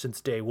Nurkic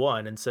since day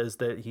one and says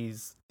that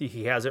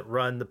he hasn't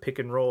run the pick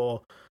and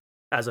roll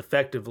as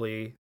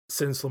effectively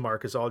since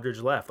LaMarcus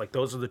Aldridge left. Like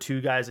those are the two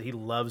guys that he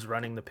loves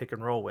running the pick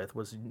and roll with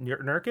was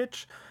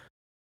Nurkic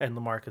and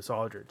LaMarcus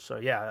Aldridge. So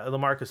yeah,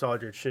 LaMarcus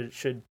Aldridge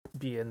should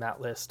be in that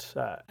list.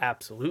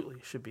 Absolutely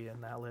should be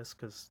in that list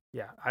because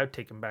yeah, I would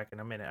take him back in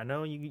a minute. I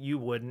know you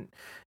wouldn't.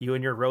 You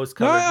and your rose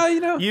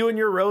colored, you and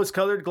your rose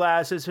colored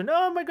glasses, and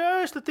oh my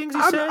gosh, the things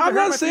he said. I'm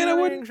not saying I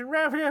wouldn't.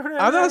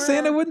 I'm not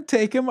saying I wouldn't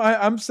take him.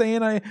 I'm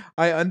saying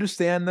I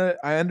understand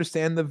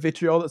the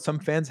vitriol that some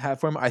fans have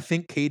for him. I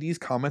think KD's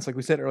comments, like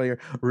we said earlier,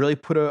 really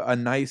put a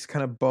nice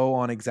kind of bow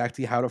on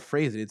exactly how to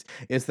phrase it.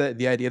 It's that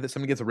the idea that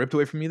someone gets ripped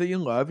away from you that you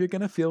love, you're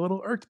gonna feel a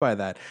little irked by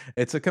that.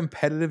 It's a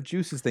competitive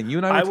juices thing. You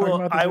and I were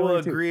talking about this.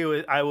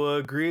 I will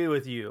agree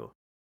with you,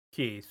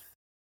 Keith.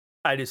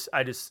 I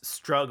just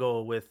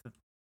struggle with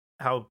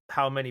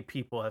how many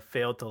people have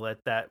failed to let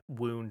that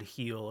wound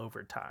heal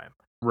over time.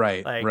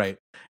 Right. Right.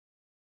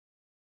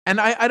 And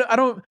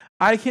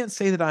I can't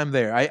say that I'm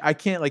there. I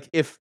can't, like,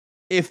 if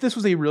this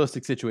was a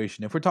realistic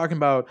situation, if we're talking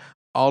about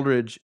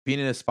Aldridge being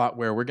in a spot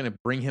where we're going to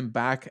bring him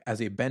back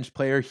as a bench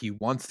player, he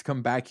wants to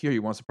come back here, he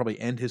wants to probably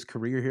end his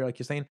career here, like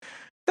you're saying,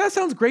 that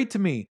sounds great to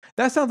me.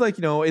 That sounds like,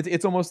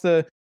 it's almost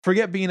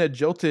forget being a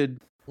jilted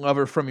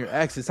lover from your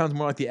ex. It sounds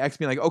more like the ex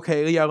being like,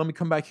 okay, yeah, let me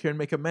come back here and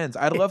make amends.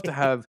 I'd love to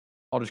have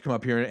Aldridge come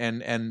up here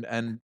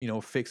and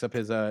fix up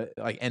his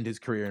end his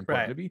career in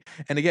Portland. Right.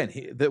 And again,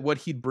 what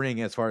he'd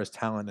bring as far as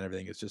talent and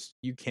everything is just,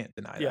 you can't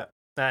deny that. Yeah,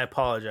 I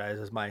apologize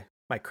as my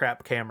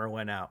crap camera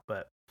went out,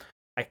 but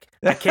I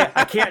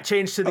can't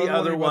change to the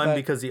other one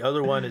because the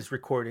other one is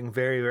recording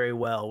very, very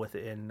well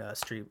within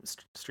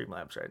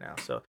Streamlabs right now.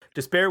 So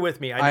just bear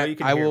with me. I know you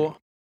can hear me.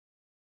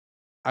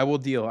 I will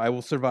deal. I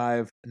will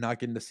survive not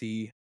getting to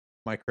see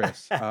my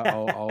Chris.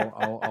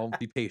 I'll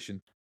be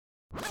patient.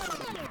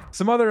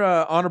 Some other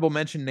honorable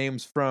mention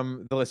names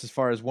from the list as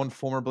far as one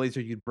former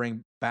Blazer you'd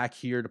bring back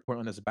here to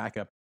Portland as a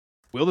backup.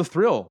 Will the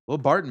Thrill, Will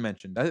Barton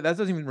mentioned. That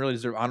doesn't even really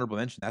deserve honorable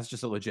mention. That's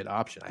just a legit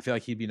option. I feel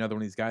like he'd be another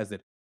one of these guys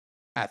that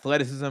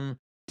athleticism,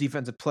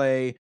 defensive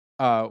play,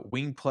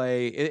 wing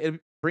play, it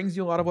brings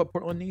you a lot of what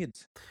Portland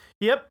needs.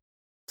 Yep.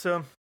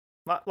 So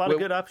a lot of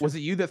good options. Was it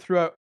you that threw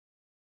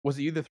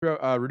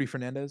out Rudy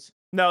Fernandez?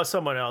 No,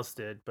 someone else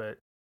did, but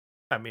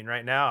I mean,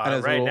 right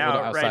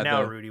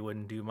now, Rudy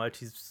wouldn't do much.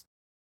 He's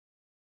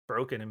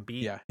broken and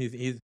beat. Yeah,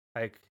 he's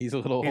a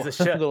little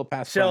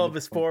shell of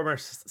his former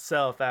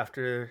self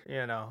after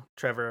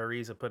Trevor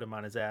Ariza put him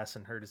on his ass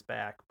and hurt his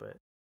back. But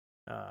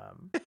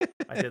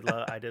I did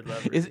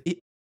love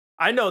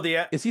Rudy.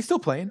 Is he still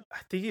playing? I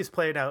think he's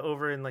played out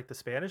over in like the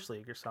Spanish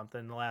league or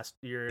something the last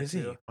year or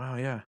two. He? Wow,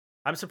 yeah.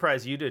 I'm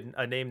surprised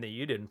a name that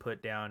you didn't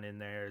put down in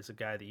there is a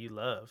guy that you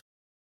love.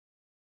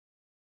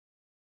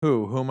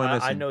 Who am I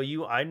missing?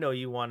 I know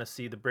you want to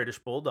see the British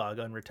Bulldog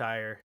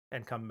unretire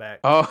and come back.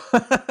 Oh,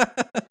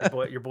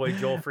 your boy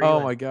Joel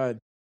Freeland. Oh my God.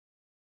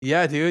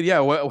 Yeah, dude.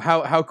 Yeah.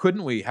 How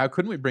couldn't we? How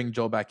couldn't we bring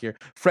Joel back here?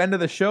 Friend of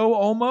the show,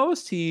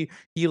 almost. He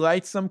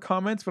liked some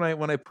comments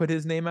when I put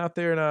his name out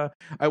there, and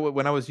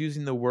when I was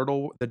using the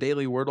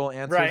daily Wordle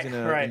answers in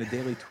a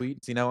daily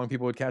tweet. See, now when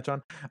people would catch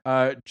on.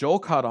 Joel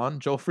caught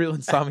on. Joel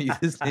Freeland saw me use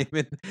his name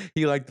and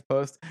he liked the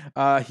post.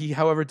 He,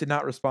 however, did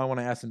not respond when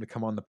I asked him to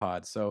come on the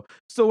pod. So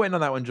still waiting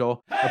on that one,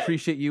 Joel. I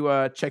appreciate you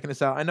checking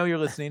us out. I know you're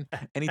listening.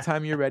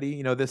 Anytime you're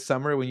ready, this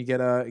summer when you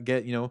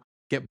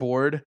get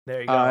bored, there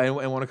you go,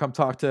 and want to come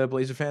talk to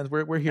Blazer fans,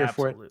 we're here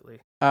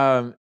Absolutely.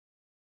 for it.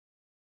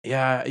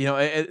 Yeah,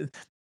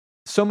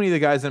 so many of the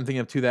guys that I'm thinking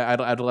of too that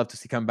I'd love to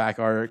see come back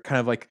are kind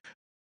of like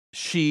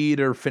Sheed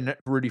or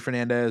Rudy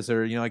Fernandez,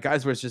 or like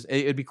guys where it's just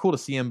it'd be cool to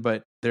see him,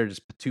 but they're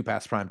just too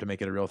past prime to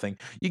make it a real thing.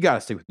 You got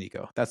to stick with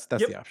Nico. That's the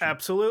option.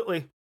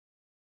 Absolutely.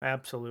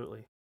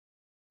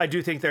 I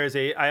do think there is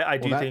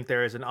think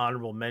there is an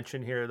honorable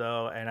mention here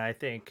though, and I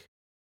think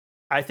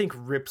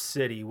Rip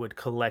City would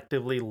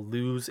collectively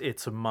lose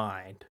its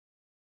mind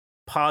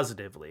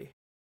positively.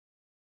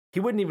 He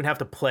wouldn't even have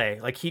to play.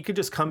 Like, he could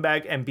just come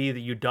back and be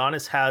the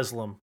Udonis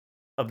Haslem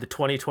of the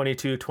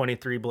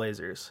 2022-23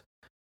 Blazers.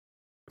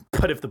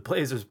 But if the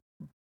Blazers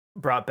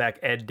brought back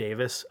Ed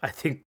Davis, I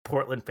think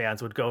Portland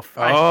fans would go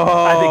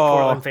I think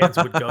Portland fans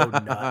would go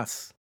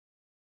nuts.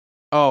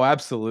 Oh,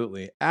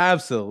 absolutely.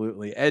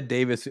 Absolutely. Ed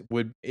Davis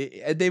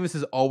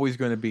is always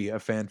going to be a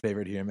fan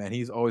favorite here, man.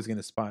 He's always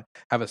going to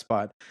have a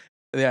spot.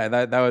 Yeah,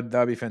 that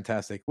would be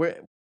fantastic.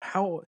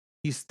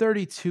 He's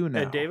 32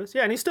 now. Ed Davis,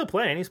 yeah, and he's still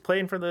playing. He's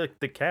playing for the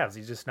Cavs.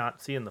 He's just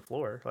not seeing the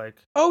floor. Like,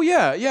 oh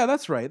yeah,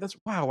 that's right.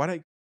 Wow.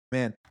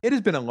 Man, it has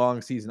been a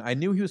long season. I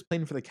knew he was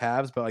playing for the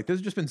Cavs, but like,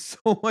 there's just been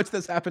so much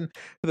that's happened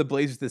for the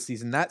Blazers this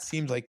season. That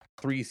seems like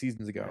 3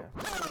 seasons ago.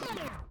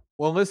 Yeah.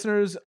 Well,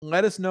 listeners,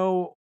 let us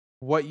know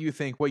what you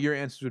think, what your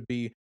answers would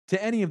be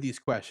to any of these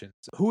questions.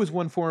 Who is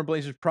one former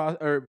Blazers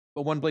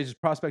one Blazers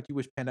prospect you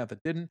wish panned out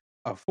that didn't?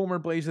 A former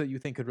Blazer that you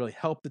think could really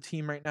help the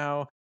team right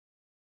now?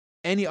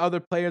 Any other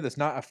player that's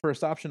not a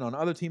first option on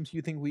other teams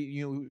you think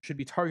we should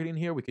be targeting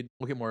here? We could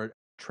look at more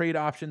trade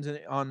options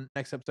on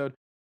next episode.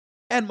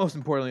 And most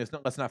importantly,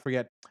 let's not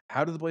forget,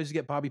 how do the Blazers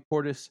get Bobby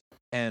Portis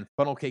and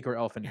Funnel Cake or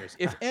Elephant Ears?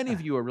 If any of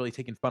you are really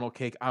taking Funnel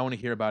Cake, I want to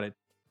hear about it.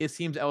 It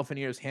seems Elephant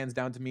Ears hands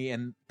down to me,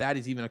 and that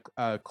is even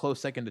a close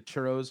second to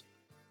Churros.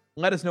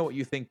 Let us know what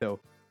you think, though.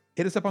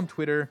 Hit us up on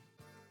Twitter.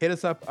 Hit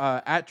us up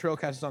at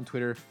Trailcasters on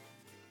Twitter.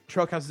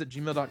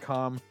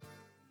 Trailcasters@gmail.com.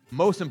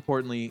 Most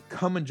importantly,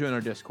 come and join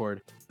our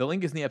Discord. The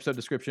link is in the episode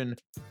description.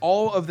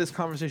 All of this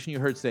conversation you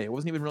heard today, it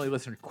wasn't even really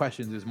listener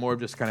questions. It was more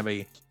of just kind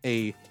of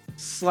a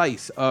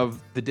slice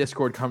of the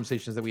Discord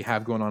conversations that we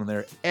have going on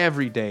there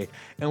every day.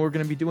 And we're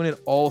going to be doing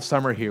it all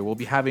summer here. We'll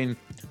be having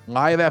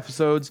live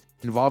episodes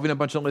involving a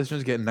bunch of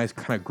listeners, getting a nice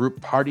kind of group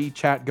party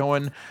chat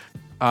going.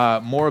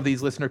 More of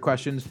these listener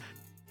questions.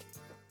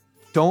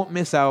 Don't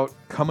miss out.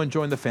 Come and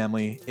join the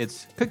family.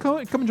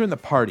 Come and join the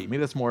party.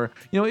 Maybe that's more,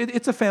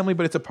 it's a family,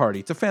 but it's a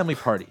party. It's a family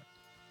party.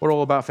 We're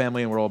all about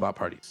family and we're all about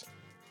parties.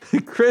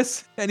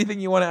 Chris, anything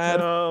you want to add?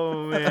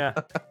 Oh, man.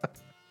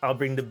 I'll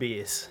bring the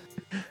bees.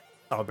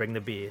 I'll bring the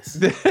bees.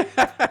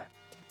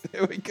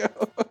 There we go.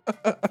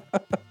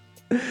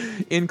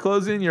 In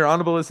closing, your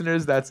honorable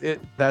listeners, that's it.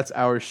 That's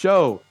our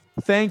show.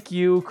 Thank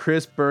you,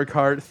 Chris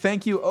Burkhardt.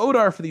 Thank you,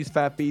 Odar, for these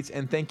fat beats.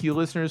 And thank you,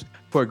 listeners,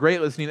 for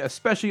great listening,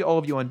 especially all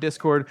of you on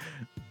Discord,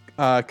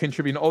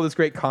 contributing all this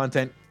great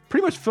content,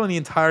 pretty much filling the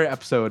entire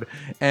episode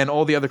and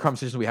all the other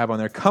conversations we have on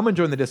there. Come and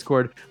join the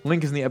Discord.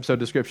 Link is in the episode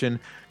description.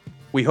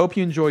 We hope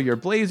you enjoy your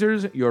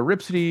Blazers, your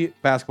Rip City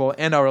basketball,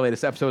 and our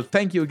latest episodes.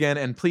 Thank you again,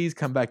 and please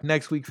come back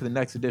next week for the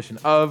next edition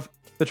of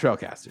the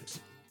Trailcasters.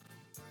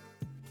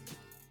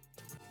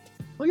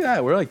 Look at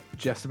that. We're like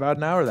just about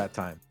an hour that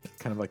time.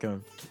 Kind of like a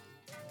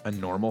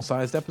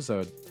normal-sized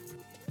episode.